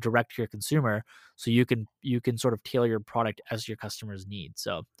going direct to your consumer, so you can sort of tailor your product as your customers need.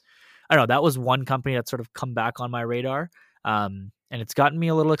 So I don't know. That was one company that's sort of come back on my radar, and it's gotten me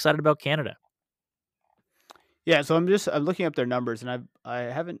a little excited about Canada. Yeah, so I'm looking up their numbers, and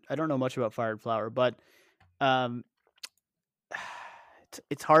I don't know much about Fire and Flower, but um,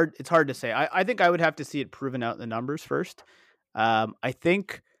 it's hard to say. I think I would have to see it proven out in the numbers first. I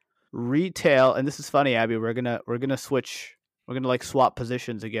think retail, and this is funny, Abby. We're gonna switch. We're gonna like swap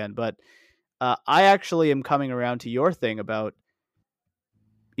positions again, but I actually am coming around to your thing about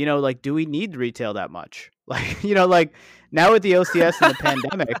like, do we need retail that much? Like, like now with the OCS and the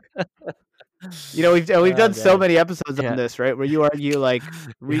pandemic, we've done Oh so man. many episodes on Yeah. this, right? Where you argue like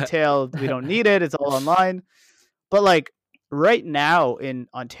Yeah. retail, we don't need it, it's all online. But like right now in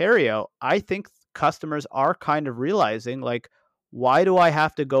Ontario, I think customers are kind of realizing like, why do I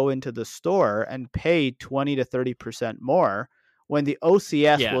have to go into the store and pay 20 to 30% more when the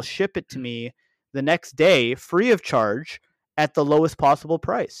OCS Yeah. will ship it to me the next day free of charge at the lowest possible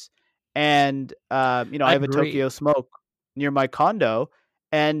price? And I I have a agree. Tokyo Smoke near my condo,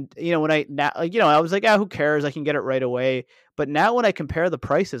 and when I now, I was like, who cares? I can get it right away. But now when I compare the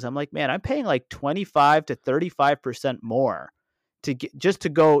prices, I'm like, man, I'm paying like 25 to 35% more to get just to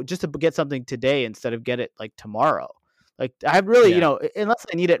get something today instead of get it like tomorrow. Like I really, Yeah. unless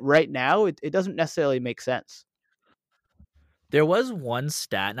I need it right now, it doesn't necessarily make sense. There was one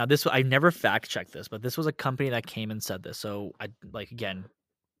stat. Now this I never fact checked this, but this was a company that came and said this. So I like again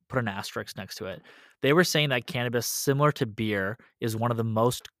put an asterisk next to it. They were saying that cannabis, similar to beer, is one of the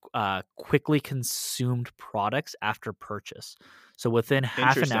most quickly consumed products after purchase. So within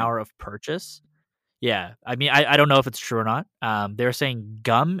half an Interesting. hour of purchase, yeah. I mean, I don't know if it's true or not. They're saying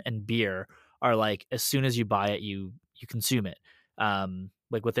gum and beer are like as soon as you buy it, you consume it,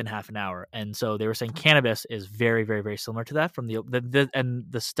 like within half an hour. And so they were saying cannabis is very, very, very similar to that. From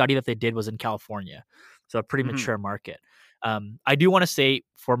the study that they did was in California, so a pretty Hmm. mature market. I do want to say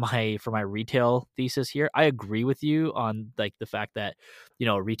for my retail thesis here, I agree with you on like the fact that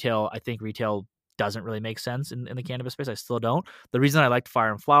retail. I think retail doesn't really make sense in the cannabis space. I still don't. The reason I liked Fire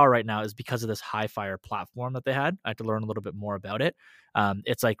and Flower right now is because of this Hifyre platform that they had. I had to learn a little bit more about it.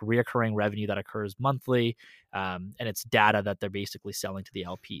 It's like reoccurring revenue that occurs monthly, and it's data that they're basically selling to the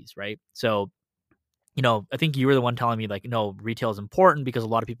LPs, right? So, I think you were the one telling me like, no, retail is important because a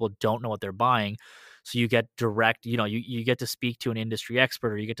lot of people don't know what they're buying. So you get direct, you get to speak to an industry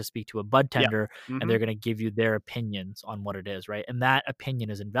expert or you get to speak to a bud Yeah. tender and Hmm. they're going to give you their opinions on what it is, right? And that opinion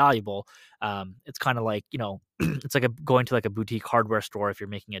is invaluable. It's kind of like, it's like going to like a boutique hardware store if you're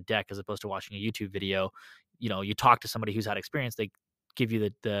making a deck as opposed to watching a YouTube video. You talk to somebody who's had experience, they give you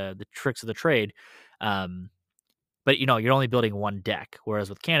the tricks of the trade. Um, but you're only building one deck, whereas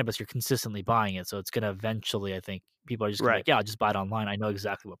with cannabis, you're consistently buying it. So it's gonna eventually, I think, people are just gonna be Right. like, yeah, I'll just buy it online. I know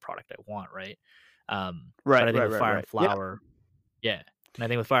exactly what product I want, right? But Right. I think Right. with Right. Fire and Right. Yeah. Flower, yeah. And I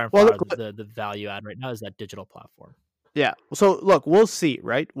think with Fire and Well, Flower, look, the value add right now is that digital platform. yeah. So look, we'll see,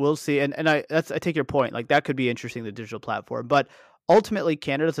 right? We'll see. And I take your point. Like that could be interesting, the digital platform. But ultimately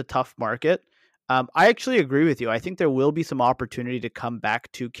Canada's a tough market. I actually agree with you. I think there will be some opportunity to come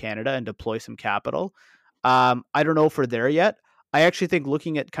back to Canada and deploy some capital. I don't know if we're there yet. I actually think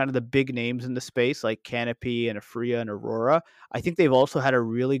looking at kind of the big names in the space like Canopy and Afria and Aurora, I think they've also had a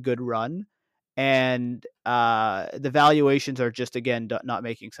really good run. And the valuations are just, again, not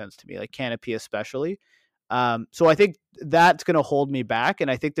making sense to me, like Canopy especially. So I think that's going to hold me back, and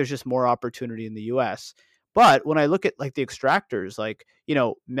I think there's just more opportunity in the U.S. But when I look at like the extractors, like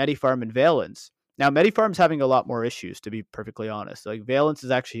Medifarm and Valence, now Medifarm's having a lot more issues, to be perfectly honest. Like Valence is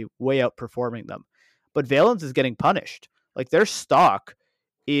actually way outperforming them, but Valence is getting punished. Like their stock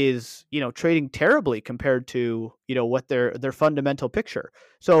is trading terribly compared to what their fundamental picture.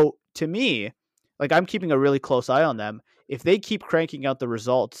 So to me, like I'm keeping a really close eye on them. If they keep cranking out the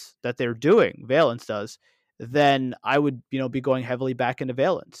results that they're doing, Valence does, then I would, be going heavily back into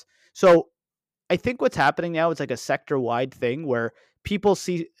Valence. So I think what's happening now is like a sector wide thing where people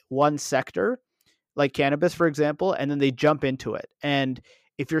see one sector, like cannabis, for example, and then they jump into it. And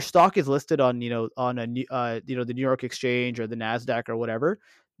if your stock is listed on, on the New York Exchange or the Nasdaq or whatever,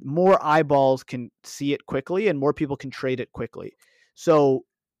 more eyeballs can see it quickly and more people can trade it quickly. So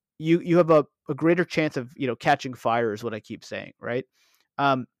you have a greater chance of catching fire, is what I keep saying, right?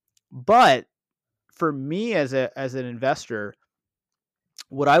 But for me as an investor,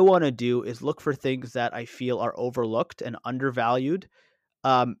 what I want to do is look for things that I feel are overlooked and undervalued,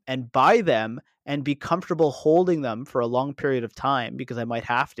 and buy them and be comfortable holding them for a long period of time because I might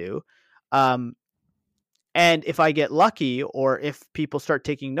have to. Um, and if I get lucky or if people start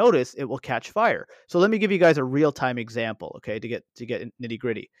taking notice, it will catch fire. So let me give you guys a real time example, okay, to get nitty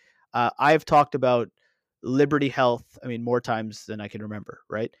gritty. I've talked about Liberty Health, I mean, more times than I can remember,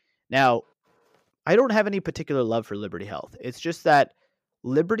 right? Now, I don't have any particular love for Liberty Health. It's just that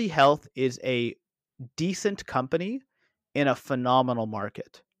Liberty Health is a decent company in a phenomenal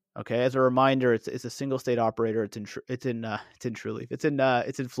market. Okay, as a reminder, it's a single state operator. It's in Trulieve. It's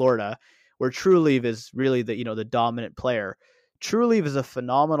in Florida, where Trulieve is really the dominant player. Trulieve is a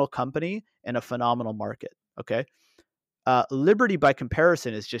phenomenal company in a phenomenal market. Okay, Liberty by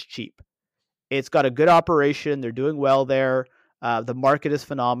comparison is just cheap. It's got a good operation. They're doing well there. The market is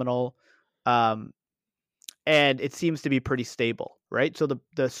phenomenal. Um, and it seems to be pretty stable, right? So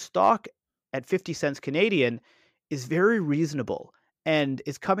the stock at 50 cents Canadian is very reasonable and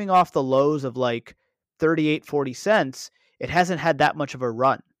is coming off the lows of like 38, 40 cents. It hasn't had that much of a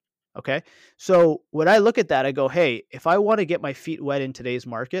run. Okay. So when I look at that, I go, hey, if I want to get my feet wet in today's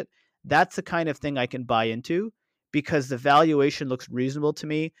market, that's the kind of thing I can buy into because the valuation looks reasonable to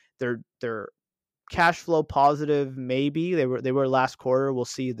me. They're cash flow positive, maybe they were last quarter. We'll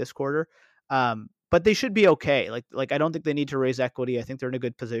see this quarter, but they should be okay. Like I don't think they need to raise equity. I think they're in a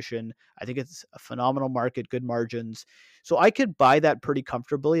good position. I think it's a phenomenal market, good margins, so I could buy that pretty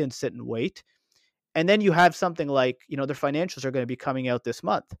comfortably and sit and wait. And then you have something like their financials are going to be coming out this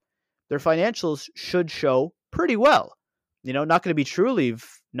month. Their financials should show pretty well. Not going to be Trulieve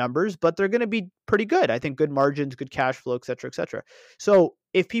numbers, but they're going to be pretty good. I think good margins, good cash flow, et cetera, et cetera. So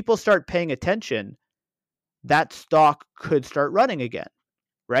if people start paying attention, that stock could start running again,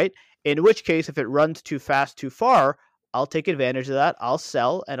 right? In which case, if it runs too fast, too far, I'll take advantage of that. I'll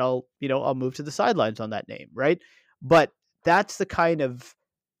sell and I'll move to the sidelines on that name, right? But that's the kind of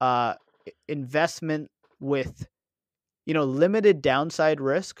uh, investment with, limited downside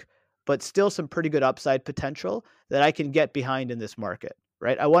risk, but still some pretty good upside potential that I can get behind in this market,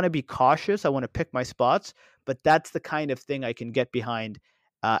 right? I want to be cautious. I want to pick my spots, but that's the kind of thing I can get behind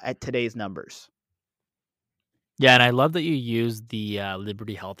at today's numbers. Yeah, and I love that you used the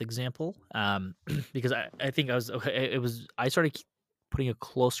Liberty Health example, because I think I started putting a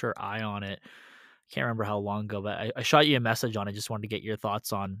closer eye on it. Can't remember how long ago, but I shot you a message on it. Just wanted to get your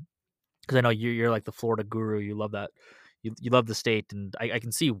thoughts on, because I know you're like the Florida guru. You love that. You love the state, and I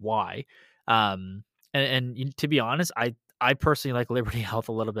can see why. To be honest, I personally like Liberty Health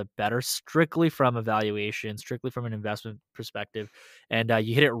a little bit better, strictly from a valuation, strictly from an investment perspective. And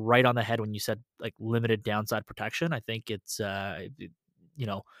you hit it right on the head when you said like limited downside protection. I think you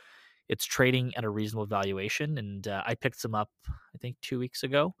know, it's trading at a reasonable valuation, and I picked some up I think 2 weeks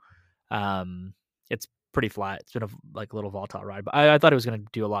ago. It's pretty flat. It's been a little volatile ride, but I thought it was going to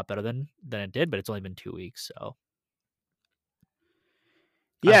do a lot better than it did. But it's only been 2 weeks, so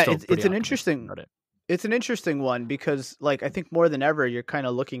I'm Yeah, still it's pretty an optimistic interesting about it. it's an interesting one because like I think more than ever you're kind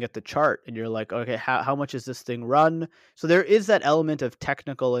of looking at the chart and you're like, okay, how much is this thing run? So there is that element of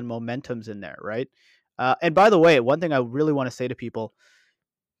technical and momentums in there, right? And by the way, one thing I really want to say to people: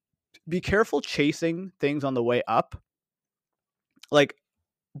 be careful chasing things on the way up. Like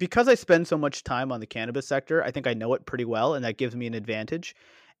because I spend so much time on the cannabis sector, I think I know it pretty well, and that gives me an advantage.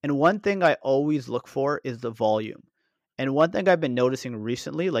 And one thing I always look for is the volume. And one thing I've been noticing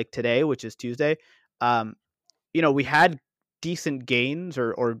recently, like today, which is Tuesday, um, we had decent gains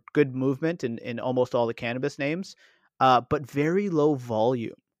or good movement in almost all the cannabis names, but very low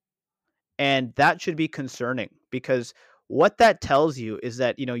volume. And that should be concerning because what that tells you is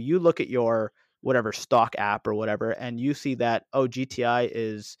that, you look at your whatever stock app or whatever, and you see that, oh, GTI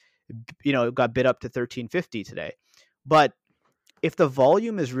is, got bid up to 1350 today. But if the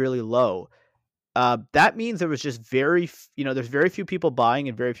volume is really low, that means there was just there's very few people buying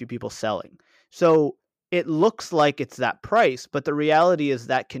and very few people selling. So it looks like it's that price, but the reality is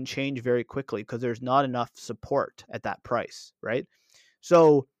that can change very quickly because there's not enough support at that price, right?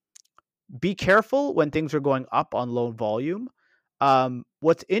 So be careful when things are going up on low volume.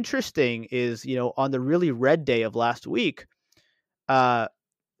 What's interesting is, on the really red day of last week, uh,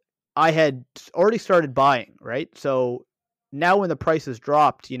 I had already started buying, right? So now when the prices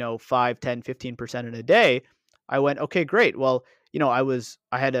dropped, 5, 10, 15% in a day, I went, okay, great. Well, I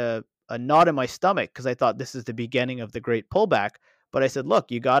had a knot in my stomach because I thought this is the beginning of the great pullback. But I said, look,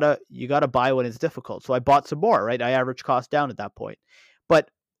 you gotta buy when it's difficult. So I bought some more, right? I averaged cost down at that point.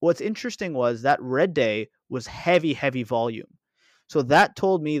 But what's interesting was that red day was heavy, heavy volume. So that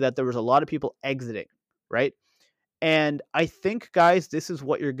told me that there was a lot of people exiting, right? And I think, guys, this is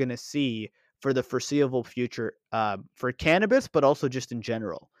what you're going to see for the foreseeable future, for cannabis, but also just in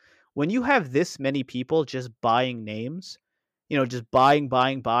general. When you have this many people just buying names, just buying,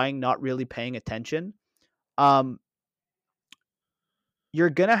 buying, buying, not really paying attention, um, you're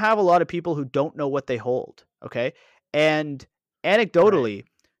going to have a lot of people who don't know what they hold. Okay. And Right. anecdotally,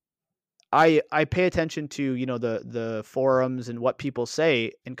 I pay attention to, the forums and what people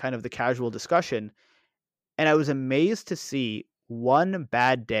say in kind of the casual discussion. And I was amazed to see one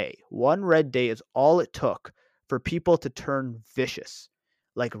bad day, one red day is all it took for people to turn vicious,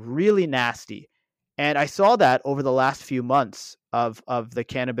 like really nasty. And I saw that over the last few months of the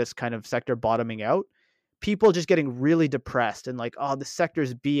cannabis kind of sector bottoming out. People just getting really depressed and like, oh, the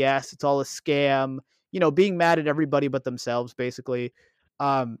sector's BS. It's all a scam. Being mad at everybody but themselves, basically.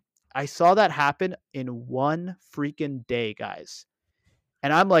 Um, I saw that happen in one freaking day, guys.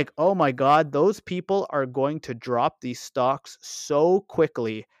 And I'm like, oh my God, those people are going to drop these stocks so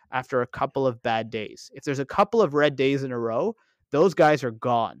quickly after a couple of bad days. If there's a couple of red days in a row, those guys are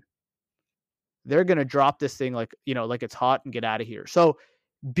gone. They're going to drop this thing like, like it's hot and get out of here. So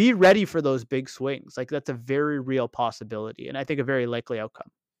be ready for those big swings. Like that's a very real possibility. And I think a very likely outcome.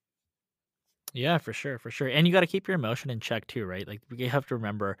 Yeah, for sure, for sure. And you got to keep your emotion in check too, right? Like you have to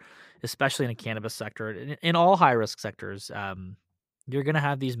remember, especially in the cannabis sector, in all high risk sectors, you're gonna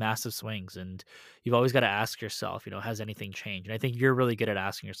have these massive swings, and you've always got to ask yourself, has anything changed? And I think you're really good at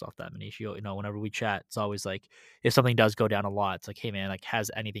asking yourself that, Manish. Whenever we chat, it's always like if something does go down a lot, it's like, hey man, like has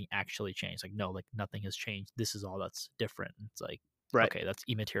anything actually changed? Like no, like nothing has changed. This is all that's different. It's like Right. okay, that's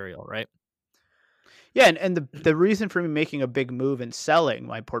immaterial, right? Yeah. And the reason for me making a big move and selling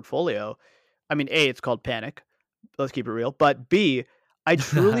my portfolio, I mean, A, it's called panic. Let's keep it real. But B, I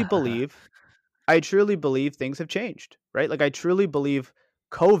truly believe things have changed, right? Like I truly believe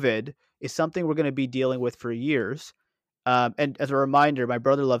COVID is something we're going to be dealing with for years. And as a reminder, my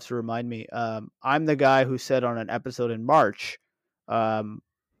brother loves to remind me, I'm the guy who said on an episode in March,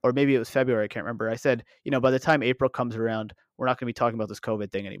 or maybe it was February, I can't remember. I said, by the time April comes around, we're not going to be talking about this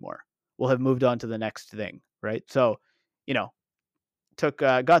COVID thing anymore. We'll have moved on to the next thing, right? So,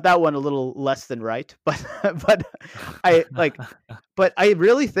 got that one a little less than right, but but I like but I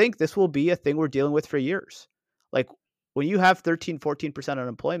really think this will be a thing we're dealing with for years. Like when you have 13-14%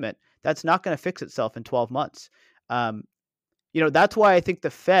 unemployment, that's not going to fix itself in 12 months. Um, that's why I think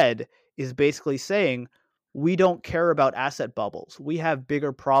the Fed is basically saying we don't care about asset bubbles. We have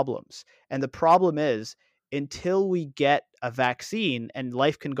bigger problems. And the problem is until we get a vaccine and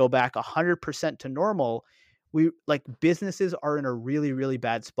life can go back 100% to normal, businesses are in a really, really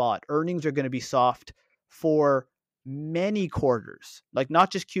bad spot. Earnings are going to be soft for many quarters, like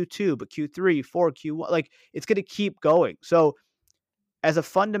not just Q2, but Q3, 4, Q1. Like it's going to keep going. So as a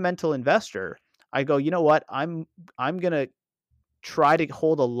fundamental investor, I go, you know what? I'm going to try to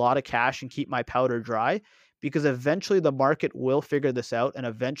hold a lot of cash and keep my powder dry because eventually the market will figure this out and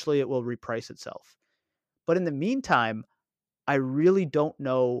eventually it will reprice itself. But in the meantime, I really don't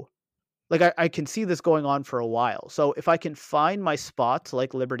know. Like I can see this going on for a while. So if I can find my spots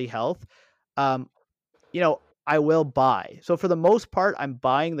like Liberty Health, um, I will buy. So for the most part, I'm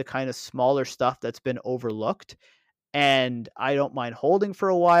buying the kind of smaller stuff that's been overlooked, and I don't mind holding for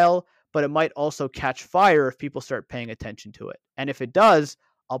a while, but it might also catch fire if people start paying attention to it. And if it does,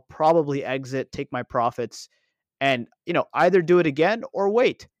 I'll probably exit, take my profits, and either do it again or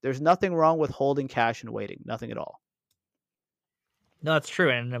wait. There's nothing wrong with holding cash and waiting. Nothing at all. No, that's true.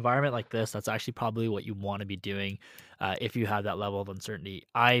 In an environment like this, that's actually probably what you want to be doing if you have that level of uncertainty.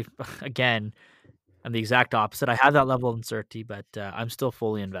 Again, I'm the exact opposite. I have that level of uncertainty, but I'm still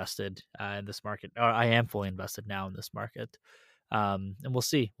fully invested in this market, or I am fully invested now in this market. And we'll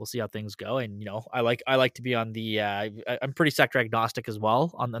see. We'll see how things go. And I like to be on the. I'm pretty sector agnostic as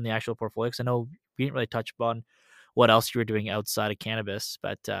well on the actual portfolio. Because I know we didn't really touch upon what else you were doing outside of cannabis,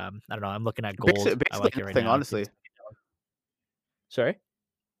 but I don't know. I'm looking at gold. Basically I like it right nothing, now. honestly. Sorry.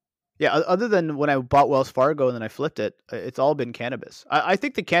 Yeah, other than when I bought Wells Fargo and then I flipped it, it's all been cannabis. I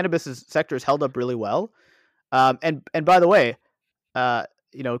think the cannabis sector has held up really well. And by the way, coming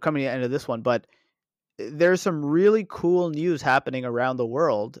to the end of this one, but there's some really cool news happening around the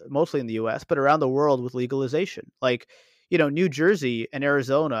world, mostly in the US, but around the world with legalization. Like, New Jersey and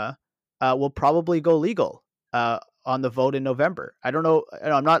Arizona will probably go legal on the vote in November. I don't know.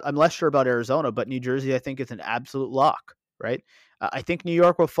 I'm less sure about Arizona, but New Jersey, I think, is an absolute lock, right? I think New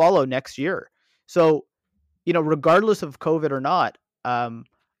York will follow next year. So, regardless of COVID or not,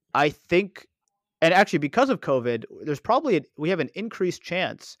 I think, and actually because of COVID, we have an increased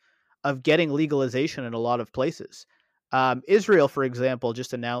chance of getting legalization in a lot of places. Israel, for example,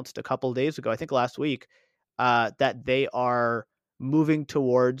 just announced a couple of days ago, I think last week, that they are moving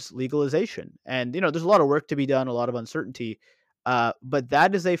towards legalization. And, there's a lot of work to be done, a lot of uncertainty. But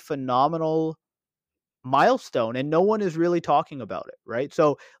that is a phenomenal milestone and no one is really talking about it, right?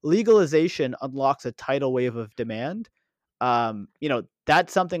 So legalization unlocks a tidal wave of demand.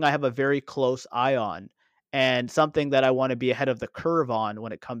 That's something I have a very close eye on and something that I want to be ahead of the curve on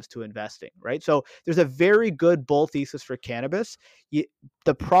when it comes to investing, right? So there's a very good bull thesis for cannabis.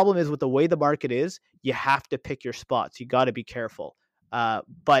 The problem is with the way the market is, you have to pick your spots. You got to be careful.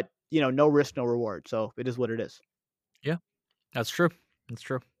 But no risk, no reward. So it is what it is. Yeah, that's true. That's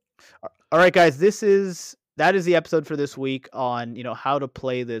true. All right, guys, that is the episode for this week on, how to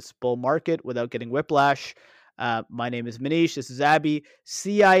play this bull market without getting whiplash. My name is Manish. This is Abby,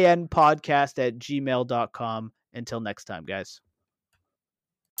 CINpodcast@gmail.com. Until next time, guys.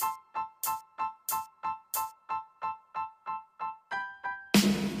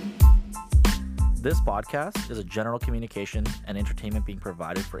 This podcast is a general communication and entertainment being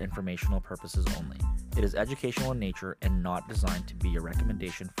provided for informational purposes only. It is educational in nature and not designed to be a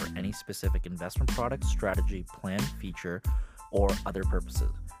recommendation for any specific investment product, strategy, plan, feature, or other purposes.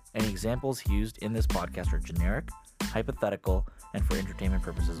 Any examples used in this podcast are generic, hypothetical, and for entertainment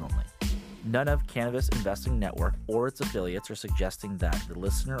purposes only. None of Cannabis Investing Network or its affiliates are suggesting that the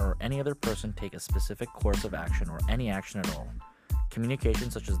listener or any other person take a specific course of action or any action at all.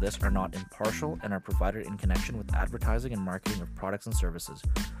 Communications such as this are not impartial and are provided in connection with advertising and marketing of products and services.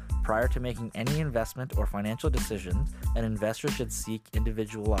 Prior to making any investment or financial decisions, an investor should seek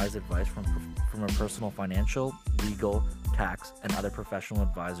individualized advice from a personal financial, legal, tax, and other professional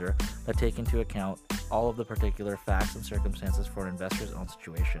advisor that take into account all of the particular facts and circumstances for an investor's own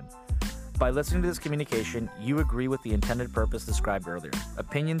situation. By listening to this communication, you agree with the intended purpose described earlier.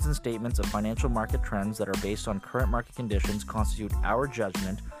 Opinions and statements of financial market trends that are based on current market conditions constitute our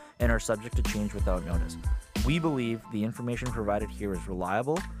judgment and are subject to change without notice. We believe the information provided here is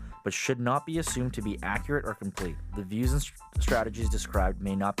reliable, but should not be assumed to be accurate or complete. The views and strategies described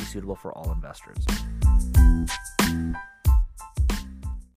may not be suitable for all investors.